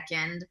a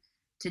second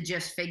to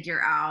just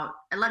figure out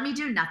and let me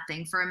do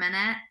nothing for a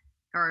minute,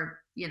 or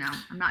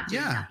I'm not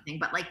doing nothing,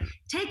 but like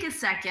take a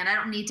second. I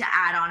don't need to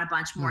add on a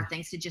bunch more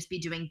things to just be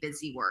doing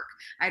busy work.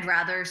 I'd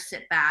rather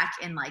sit back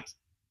and like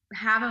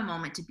have a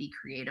moment to be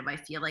creative. I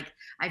feel like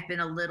I've been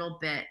a little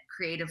bit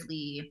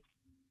creatively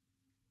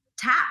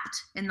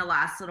tapped in the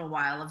last little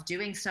while of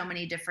doing so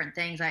many different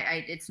things.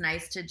 It's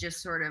nice to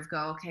just sort of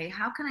go, okay,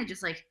 how can I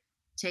just like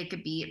take a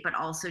beat, but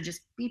also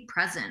just be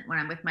present when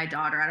I'm with my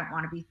daughter. I don't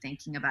want to be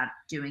thinking about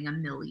doing a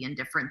million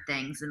different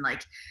things and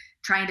like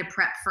trying to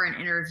prep for an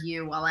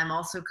interview while I'm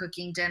also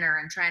cooking dinner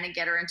and trying to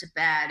get her into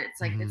bed. It's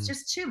like, it's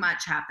just too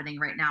much happening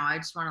right now. I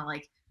just want to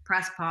like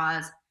press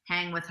pause,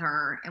 hang with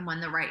her. And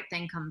when the right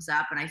thing comes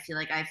up and I feel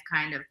like I've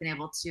kind of been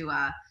able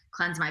to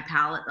cleanse my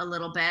palate a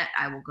little bit,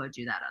 I will go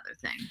do that other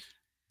thing.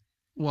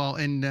 Well,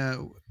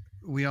 and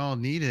we all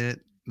need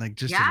it. Like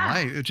just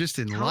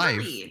in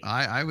life,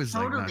 I was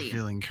like not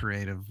feeling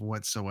creative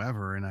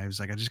whatsoever. And I was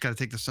like, I just got to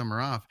take the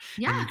summer off.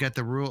 And you get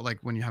the rule, like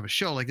when you have a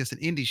show like this, an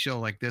indie show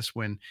like this,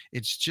 when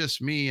it's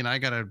just me and I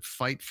got to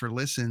fight for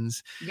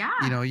listens,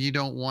 you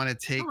don't want to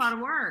take a lot of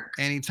work,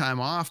 any time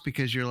off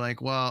because you're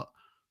like, well,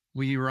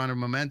 we were on a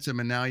momentum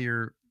and now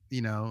you're,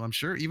 I'm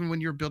sure even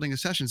when you're building the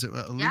sessions,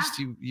 at least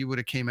you would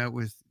have came out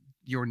with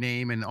your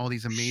name and all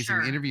these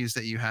amazing interviews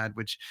that you had,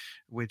 which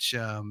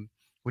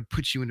would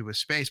put you into a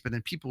space, but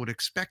then people would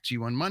expect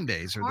you on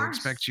Mondays or they'll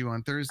expect you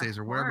on Thursdays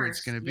or wherever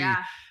it's going to be.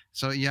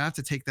 So you have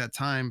to take that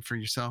time for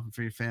yourself and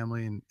for your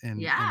family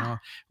and all.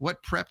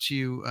 What prepped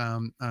you,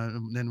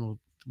 then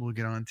we'll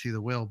get on to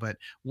the will, but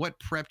what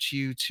prepped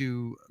you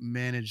to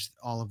manage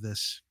all of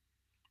this?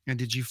 And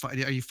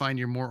are you find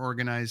you're more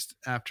organized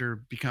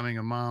after becoming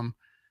a mom?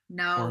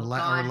 No, or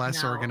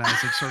less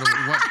organized? Like sort of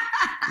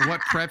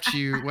what prepped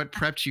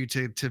you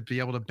to be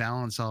able to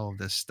balance all of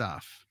this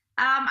stuff?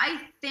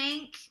 I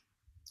think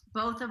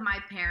both of my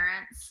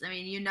parents, I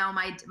mean,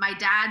 my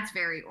dad's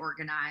very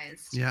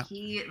organized. Yeah.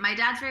 My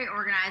dad's very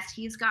organized.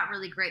 He's got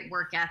really great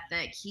work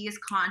ethic. He is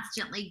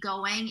constantly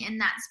going in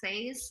that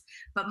space.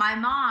 But my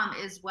mom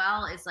as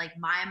well is like,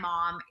 my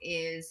mom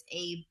is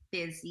a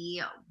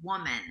busy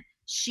woman.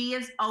 She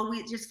is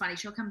always just funny.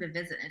 She'll come to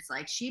visit. And it's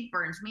like, she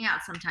burns me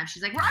out sometimes.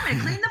 She's like, well, I'm going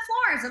to clean the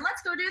floors and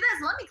let's go do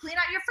this. Let me clean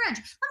out your fridge.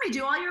 Let me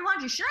do all your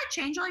laundry. Should I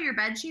change all your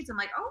bed sheets? I'm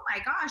like, oh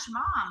my gosh,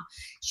 Mom.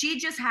 She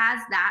just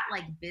has that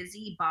like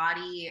busy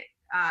body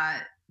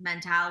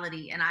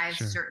mentality. And I've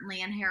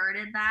certainly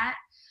inherited that.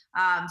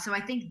 So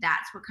I think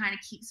that's what kind of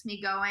keeps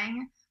me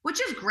going, which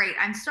is great.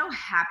 I'm so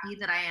happy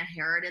that I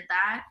inherited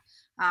that.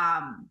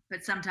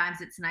 But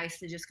sometimes it's nice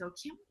to just go,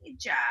 can we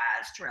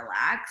just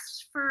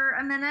relax for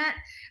a minute?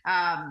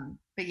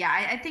 But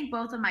yeah, I think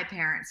both of my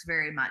parents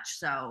very much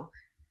so.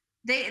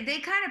 They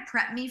kind of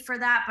prep me for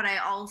that, but I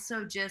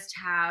also just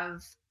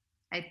have,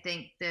 I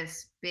think,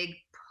 this big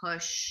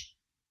push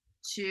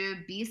to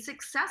be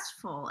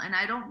successful. And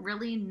I don't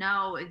really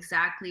know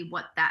exactly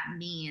what that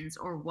means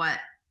or what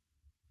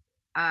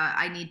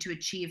I need to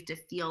achieve to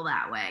feel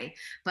that way.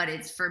 But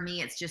for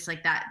me, it's just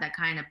like that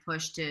kind of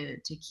push to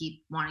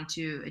keep wanting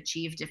to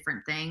achieve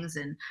different things.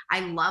 And I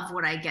love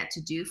what I get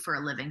to do for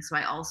a living. So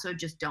I also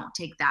just don't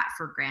take that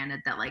for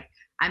granted, that like,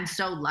 I'm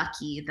so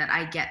lucky that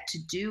I get to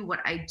do what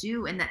I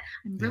do, and that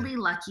I'm really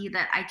lucky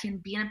that I can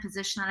be in a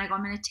position that I go,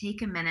 I'm going to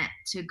take a minute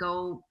to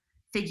go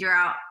figure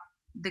out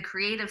the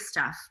creative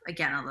stuff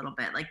again a little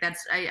bit. Like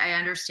I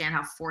understand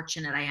how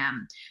fortunate I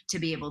am to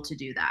be able to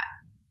do that.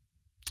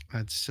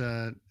 That's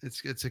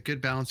it's a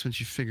good balance once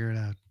you figure it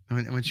out.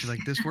 Once you're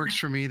like, this works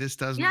for me, this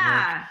doesn't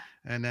work,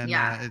 and then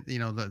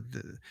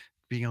the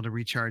being able to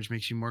recharge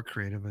makes you more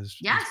creative as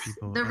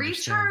people. The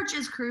recharge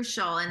is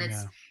crucial, and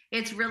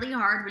it's really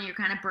hard when you're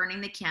kind of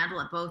burning the candle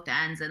at both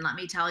ends. And let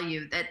me tell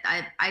you that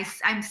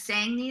I'm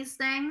saying these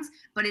things,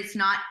 but it's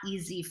not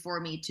easy for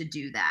me to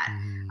do that.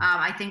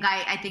 I think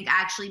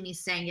actually me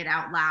saying it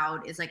out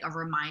loud is like a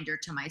reminder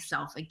to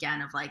myself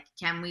again of like,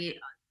 can we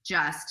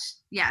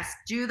just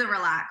do the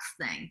relax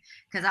thing?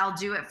 Because I'll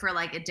do it for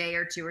like a day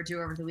or two or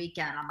do over the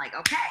weekend. I'm like,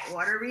 okay,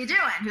 what are we doing?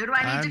 Who do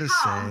I need to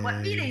call?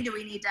 What meeting do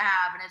we need to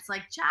have? And it's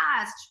like,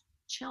 just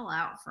chill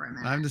out for a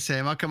minute. I'm the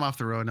same. I'll come off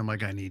the road and I'm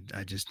like, I need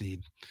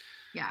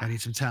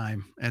some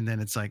time. And then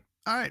it's like,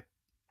 all right,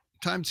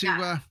 time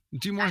to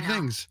do more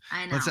things.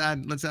 I know.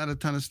 Let's add a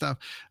ton of stuff.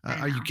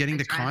 Are you getting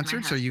to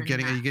concerts? Are you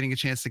getting a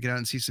chance to get out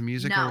and see some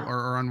music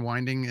or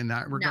unwinding in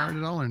that regard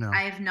at all, or no?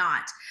 I have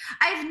not.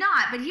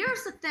 But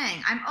here's the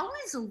thing. I'm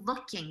always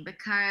looking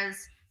because,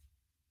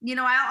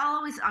 I'll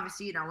always,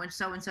 obviously, when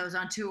so-and-so's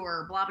on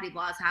tour, blah, blah,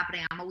 blah is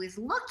happening, I'm always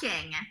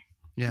looking.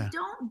 Yeah. You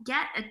don't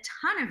get a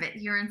ton of it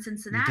here in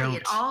Cincinnati.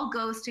 It all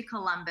goes to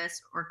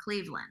Columbus or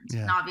Cleveland,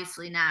 and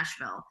obviously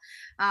Nashville.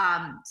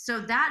 So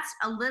that's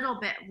a little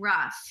bit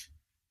rough.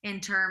 in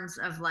terms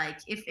of like,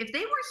 if they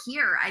were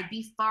here, I'd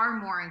be far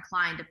more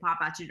inclined to pop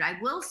out to it. I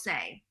will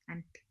say,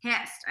 I'm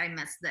pissed I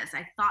missed this.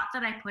 I thought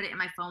that I put it in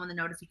my phone with the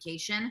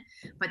notification,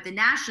 but the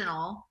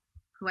National,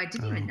 who I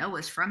didn't even know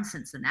was from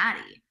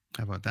Cincinnati.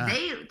 How about that?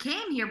 They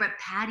came here, but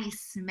Patti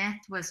Smith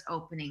was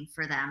opening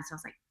for them. So I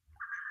was like,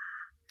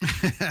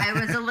 I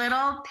was a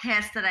little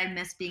pissed that I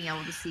missed being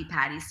able to see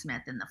Patti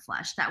Smith in the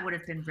flesh. That would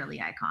have been really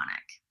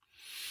iconic.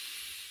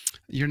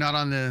 You're not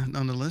on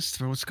the list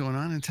for what's going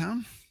on in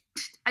town?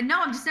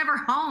 No, I'm just never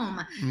home.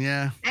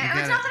 Yeah.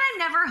 It's not that I'm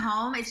never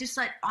home. It's just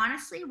like,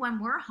 honestly,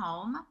 when we're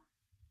home,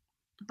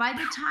 by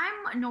the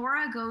time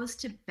Nora goes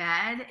to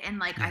bed and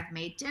like I've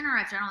made dinner,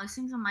 I've done all these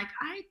things, I'm like,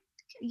 I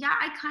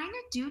kind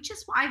of do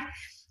just, I've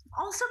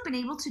also been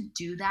able to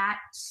do that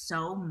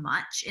so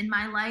much in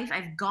my life.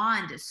 I've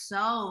gone to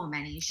so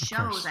many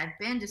shows. I've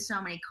been to so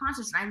many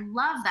concerts, and I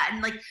love that.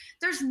 And like,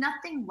 there's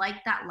nothing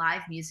like that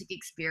live music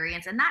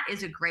experience. And that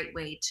is a great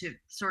way to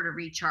sort of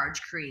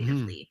recharge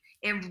creatively.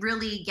 It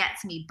really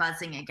gets me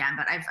buzzing again,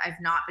 but I've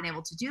not been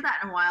able to do that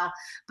in a while.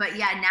 But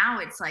yeah, now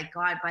it's like,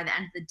 God, by the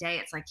end of the day,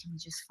 it's like, can we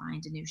just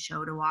find a new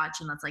show to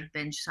watch and let's like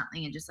binge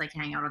something and just like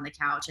hang out on the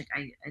couch? Like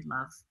I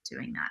love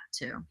doing that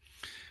too.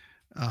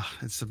 Oh,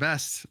 it's the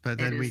best. But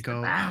then we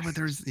go, but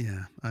there's,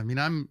 I mean,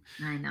 I'm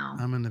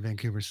on the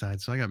Vancouver side,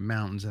 so I got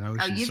mountains and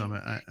oceans.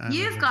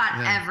 You've got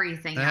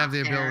everything. I have the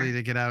ability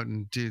to get out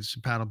and do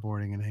some paddle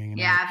boarding and hanging out.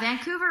 Yeah,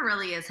 Vancouver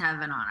really is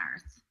heaven on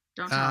earth.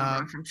 Don't tell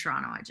everyone from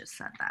Toronto I just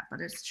said that, but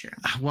it's true.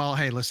 Well,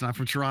 hey, listen, I'm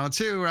from Toronto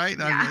too, right?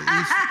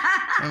 Yeah.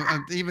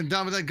 I'm even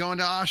done with that, going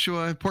to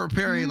Oshawa, Port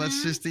Perry.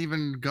 Let's just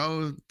even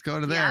go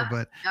to there.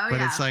 But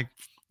it's like,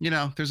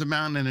 there's a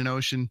mountain and an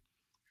ocean.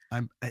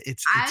 It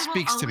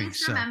speaks to me. I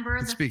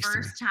remember the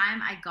first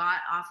time I got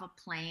off a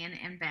plane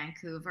in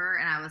Vancouver,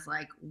 and I was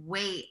like,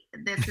 "Wait,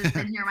 this has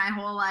been here my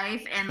whole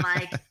life," and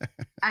like,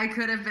 I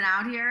could have been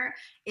out here.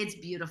 It's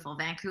beautiful.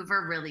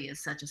 Vancouver really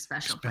is such a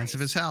special place.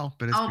 Expensive as hell,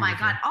 but it's beautiful. My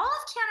God, all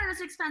of Canada is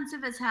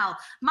expensive as hell.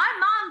 My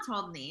mom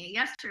told me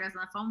yesterday, I was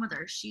on the phone with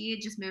her. She had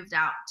just moved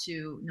out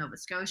to Nova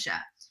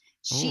Scotia.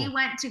 She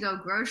went to go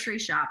grocery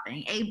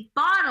shopping. A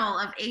bottle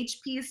of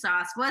HP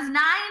sauce was $9.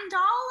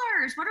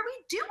 What are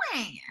we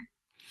doing?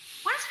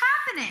 What is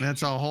happening?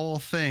 That's a whole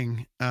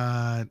thing.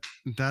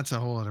 That's a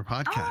whole other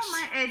podcast.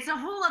 It's a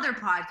whole other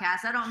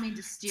podcast. I don't mean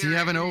to steer. Do you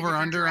have an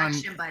over-under on?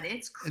 But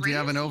it's crazy. Do you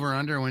have an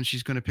over-under when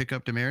she's going to pick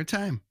up the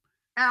Maritime?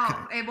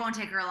 Oh, it won't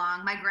take her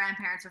long. My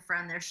grandparents are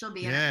from there. She'll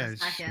be in a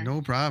second.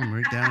 No problem.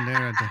 Right down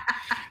there.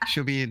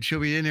 She'll be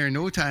in there in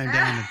no time.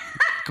 Down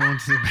going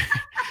to.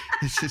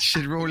 It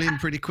should roll in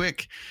pretty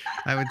quick,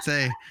 I would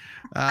say.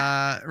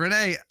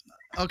 Renee,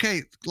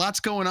 okay, lots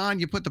going on.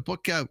 You put the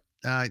book out.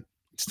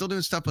 Still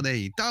doing stuff with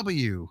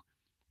AEW.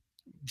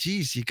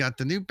 Geez, you got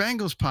the new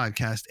Bengals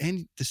podcast,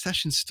 and the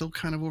session's still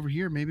kind of over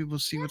here. Maybe we'll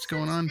see what's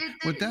going on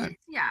with that.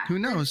 Yeah. Who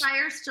knows? The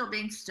fire's still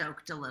being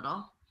stoked a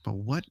little. But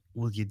what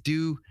will you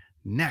do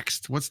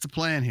next? What's the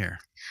plan here?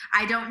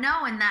 I don't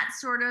know. And that's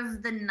sort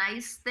of the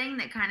nice thing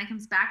that kind of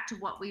comes back to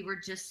what we were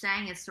just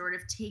saying, is sort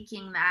of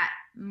taking that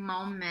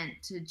moment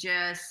to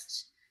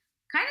just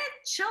kind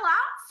of chill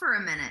out for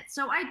a minute.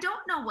 So I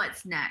don't know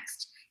what's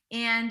next.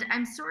 And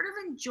I'm sort of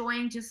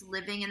enjoying just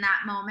living in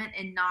that moment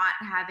and not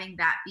having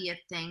that be a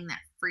thing that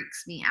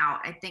freaks me out.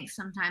 I think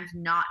sometimes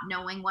not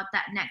knowing what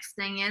that next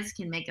thing is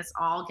can make us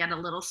all get a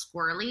little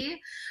squirrely.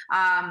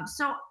 I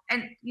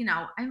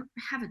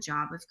have a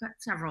job. I've got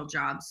several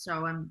jobs,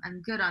 so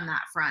I'm good on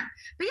that front.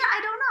 But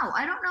yeah,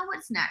 I don't know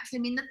what's next. I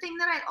mean, the thing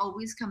that I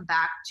always come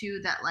back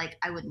to that like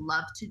I would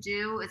love to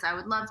do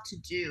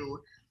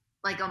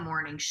like a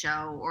morning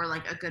show, or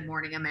like a Good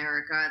Morning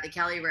America, the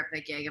Kelly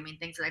Ripa gig. I mean,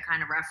 things that I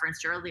kind of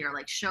referenced earlier,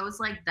 like shows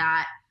like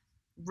that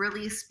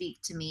really speak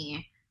to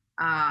me.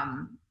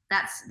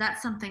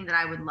 That's something that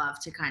I would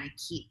love to kind of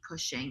keep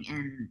pushing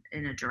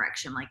in a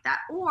direction like that.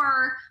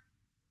 Or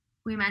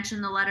we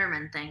mentioned the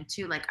Letterman thing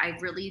too. Like, I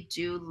really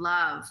do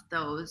love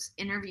those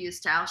interview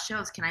style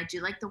shows. Can I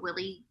do like the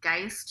Willie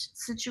Geist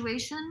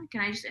situation?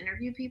 Can I just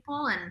interview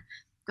people and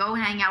go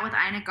hang out with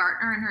Anna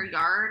Gardner in her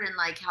yard and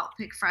like help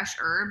pick fresh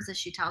herbs as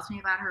she tells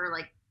me about her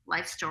like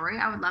life story?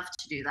 I would love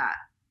to do that.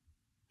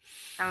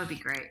 That would be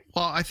great.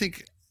 Well, I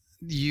think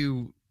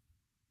you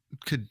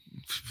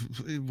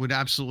would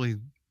absolutely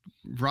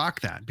rock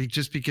that,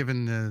 just be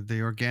given the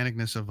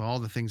organicness of all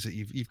the things that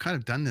you've kind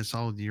of done this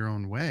all your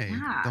own way,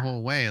 the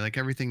whole way. Like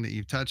everything that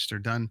you've touched or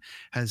done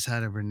has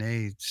had a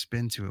Renee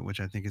spin to it, which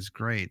I think is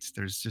great.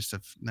 There's just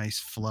a nice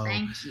flow.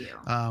 Thank you.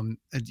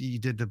 You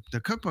did the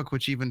cookbook,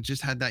 which even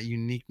just had that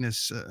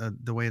uniqueness.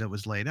 The way that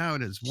was laid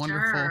out is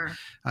wonderful. Sure.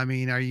 I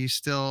mean, are you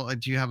still?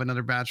 Do you have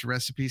another batch of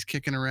recipes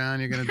kicking around?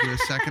 You're going to do a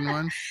second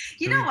one?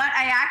 You know what?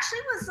 I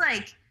actually was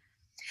like,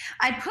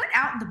 I put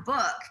out the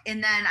book,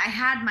 and then I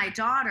had my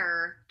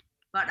daughter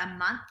about a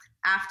month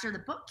after the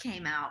book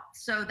came out.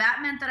 So that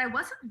meant that I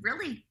wasn't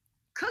really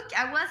cooking.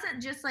 I wasn't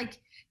just like,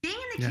 being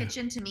in the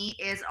kitchen to me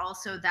is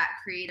also that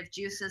creative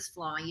juices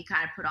flowing. You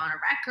kind of put on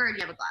a record,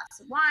 you have a glass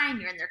of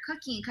wine, you're in there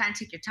cooking, you kind of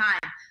take your time.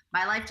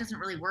 My life doesn't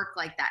really work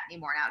like that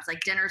anymore now. It's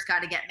like, dinner's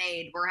got to get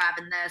made. We're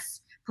having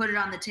this. put it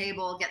on the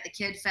table, get the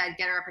kid fed,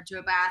 get her up into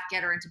a bath,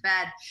 get her into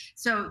bed.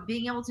 So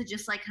being able to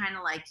just like kind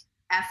of like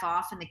F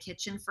off in the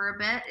kitchen for a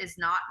bit is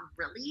not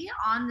really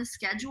on the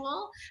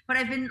schedule, but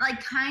I've been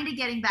like kind of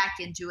getting back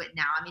into it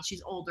now. I mean,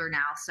 she's older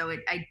now, so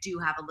I do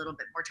have a little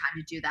bit more time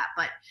to do that,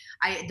 but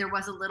there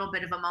was a little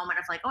bit of a moment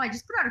of like, oh, I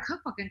just put out a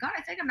cookbook and God,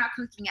 I think I'm not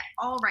cooking at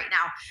all right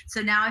now. So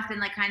now I've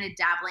been like kind of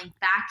dabbling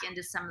back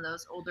into some of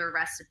those older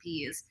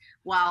recipes,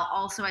 while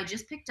also I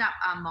just picked up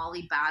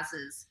Molly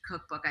Baz's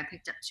cookbook. I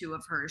picked up 2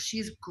 of hers.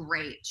 She's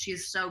great.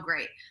 She's so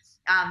great.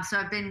 So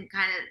I've been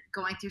kind of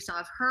going through some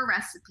of her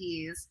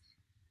recipes,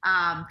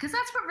 because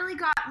that's what really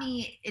got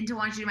me into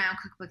wanting to do my own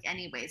cookbook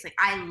anyways. Like,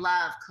 I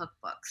love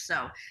cookbooks,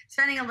 so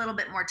spending a little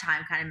bit more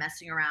time kind of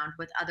messing around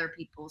with other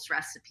people's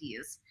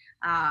recipes,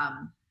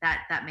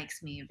 that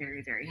makes me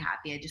very, very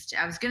happy.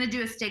 I was gonna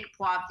do a steak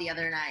poivre the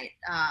other night,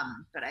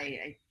 but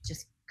I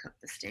just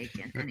cooked the steak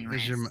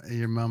anyways. Is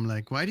your mom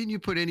like, why didn't you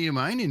put any of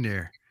mine in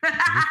there?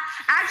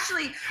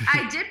 Actually,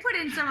 I did put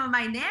in some of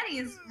my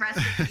nanny's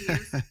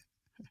recipes,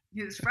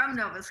 who's from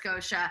Nova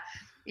Scotia.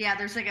 Yeah,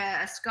 there's like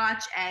a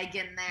Scotch egg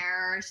in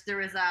there. There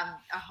was a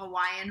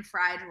Hawaiian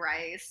fried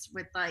rice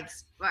with like,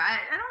 I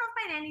don't know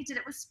if my nanny did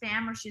it with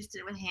Spam or she just did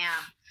it with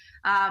ham.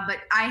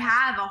 But I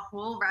have a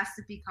whole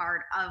recipe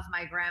card of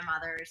my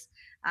grandmother's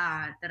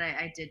that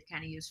I did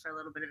kind of use for a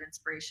little bit of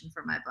inspiration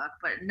for my book,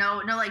 but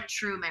no like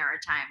true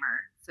Maritimer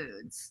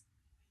foods.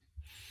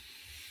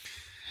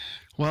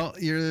 Well,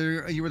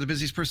 you were the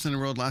busiest person in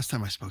the world last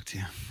time I spoke to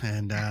you,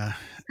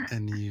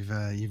 and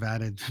you've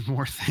added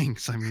more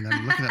things. I mean,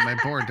 I'm looking at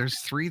my board.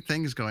 There's 3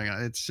 things going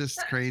on. It's just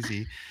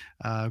crazy.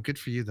 Good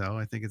for you, though.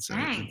 I think it's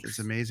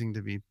amazing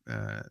to be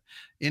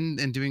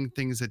in doing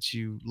things that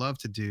you love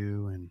to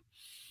do, and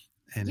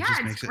it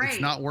just makes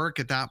it's not work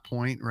at that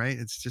point, right?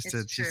 It's just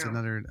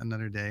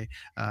another day.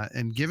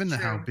 And given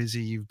how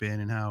busy you've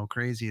been and how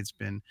crazy it's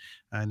been,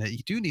 and that you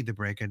do need the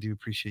break, I do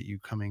appreciate you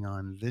coming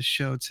on this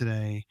show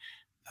today.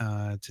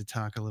 To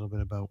talk a little bit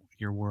about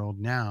your world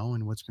now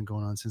and what's been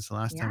going on since the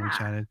last time we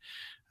chatted.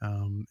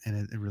 And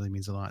it really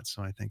means a lot.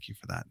 So I thank you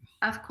for that.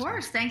 Of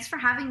course. Thanks for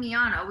having me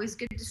on. Always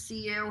good to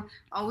see you.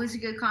 Always a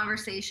good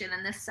conversation.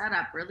 And this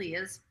setup really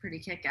is pretty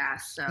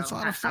kick-ass. So it's a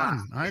lot of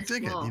fun. I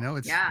dig it.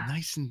 It's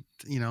nice and,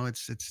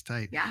 it's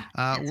tight. Yeah.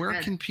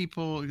 Where can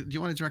people, do you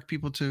want to direct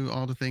people to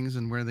all the things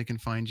and where they can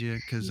find you?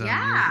 Because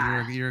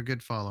you're a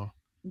good follow.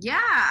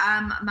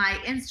 Yeah, my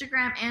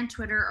Instagram and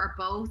Twitter are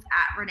both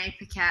at Renee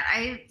Paquette.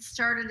 I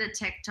started a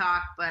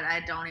TikTok, but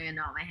I don't even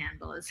know what my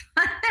handle is.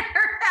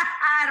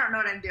 I don't know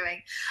what I'm doing.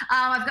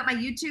 I've got my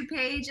YouTube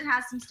page. It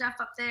has some stuff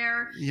up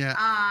there. Yeah.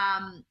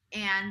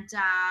 And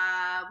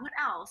what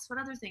else? What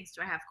other things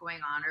do I have going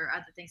on, or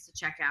other things to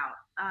check out?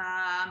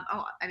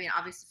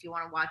 Obviously, if you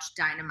want to watch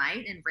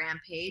Dynamite and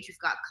Rampage, we've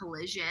got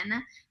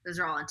Collision. Those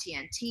are all on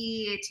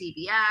TNT,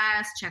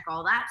 TBS. Check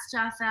all that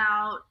stuff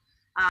out.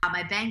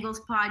 My Bengals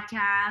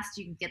podcast,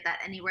 you can get that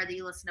anywhere that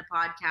you listen to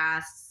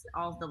podcasts.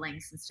 All of the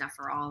links and stuff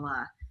are all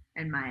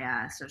in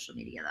my social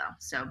media, though.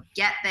 So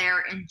get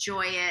there,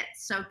 enjoy it,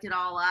 soak it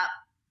all up,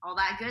 all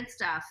that good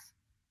stuff.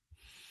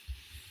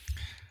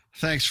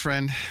 Thanks,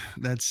 friend.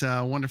 That's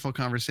a wonderful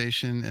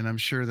conversation. And I'm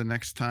sure the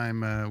next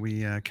time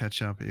we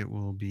catch up, it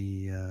will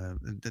be,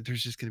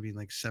 there's just going to be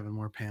like 7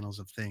 more panels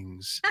of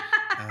things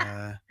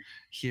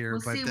here,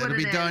 but it'll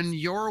be done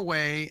your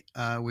way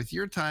with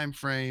your time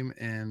frame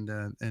and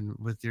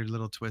with your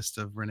little twist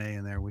of Renee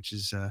in there, which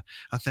is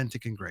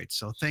authentic and great.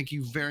 So thank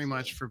you very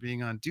much for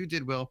being on Do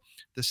Did Will,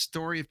 the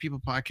Story of People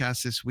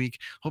podcast this week.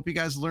 Hope you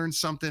guys learned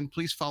something.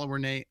 Please follow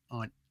Renee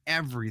on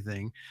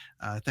everything.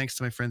 Thanks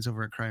to my friends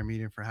over at Crier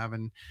Media for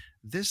having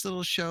this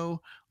little show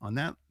on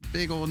that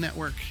big old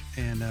network.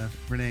 And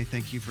Renee,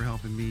 thank you for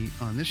helping me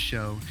on this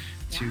show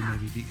to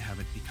maybe have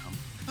it become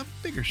a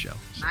bigger show.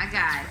 So my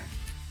God.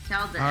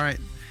 Tell them. All right.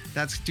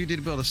 That's Do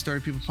Did Will, the Story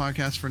of People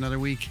podcast for another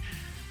week.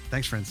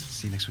 Thanks, friends.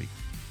 See you next week.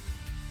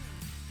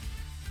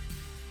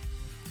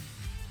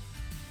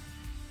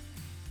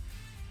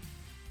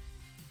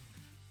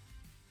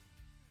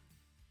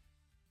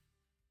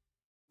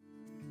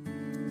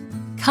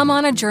 Come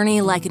on a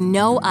journey like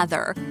no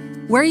other,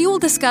 where you will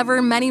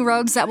discover many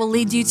roads that will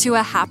lead you to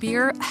a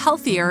happier,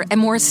 healthier, and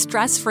more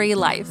stress-free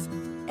life.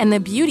 And the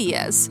beauty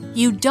is,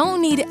 you don't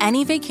need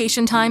any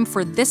vacation time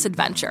for this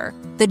adventure.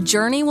 The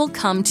journey will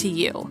come to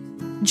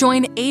you.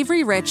 Join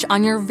Avery Rich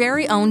on your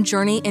very own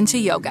journey into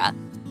yoga.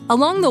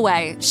 Along the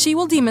way, she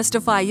will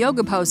demystify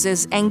yoga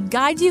poses and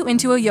guide you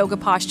into a yoga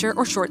posture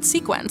or short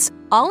sequence,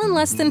 all in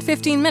less than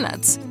 15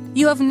 minutes.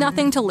 You have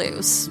nothing to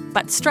lose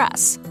but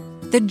stress.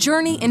 The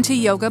Journey into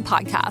Yoga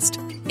podcast.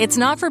 It's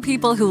not for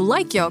people who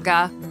like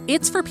yoga,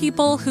 it's for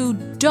people who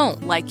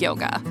don't like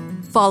yoga.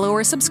 Follow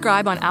or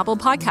subscribe on Apple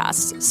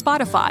Podcasts,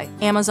 Spotify,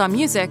 Amazon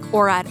Music,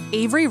 or at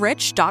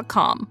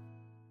averyrich.com.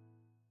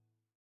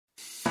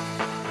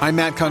 I'm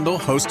Matt Kundle,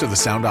 host of the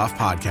Sound Off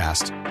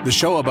Podcast, the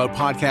show about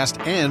podcast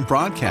and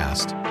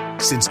broadcast.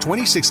 Since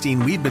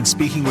 2016, we've been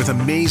speaking with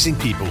amazing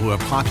people who have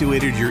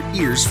populated your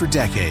ears for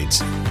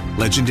decades.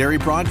 Legendary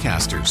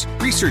broadcasters,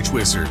 research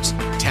wizards,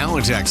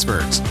 talent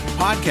experts,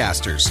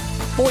 podcasters,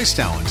 voice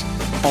talent.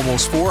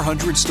 Almost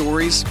 400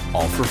 stories,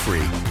 all for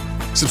free.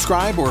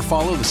 Subscribe or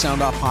follow the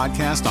Sound Off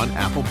Podcast on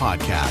Apple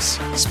Podcasts,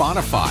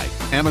 Spotify,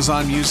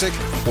 Amazon Music,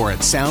 or at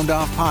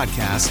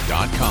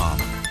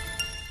soundoffpodcast.com.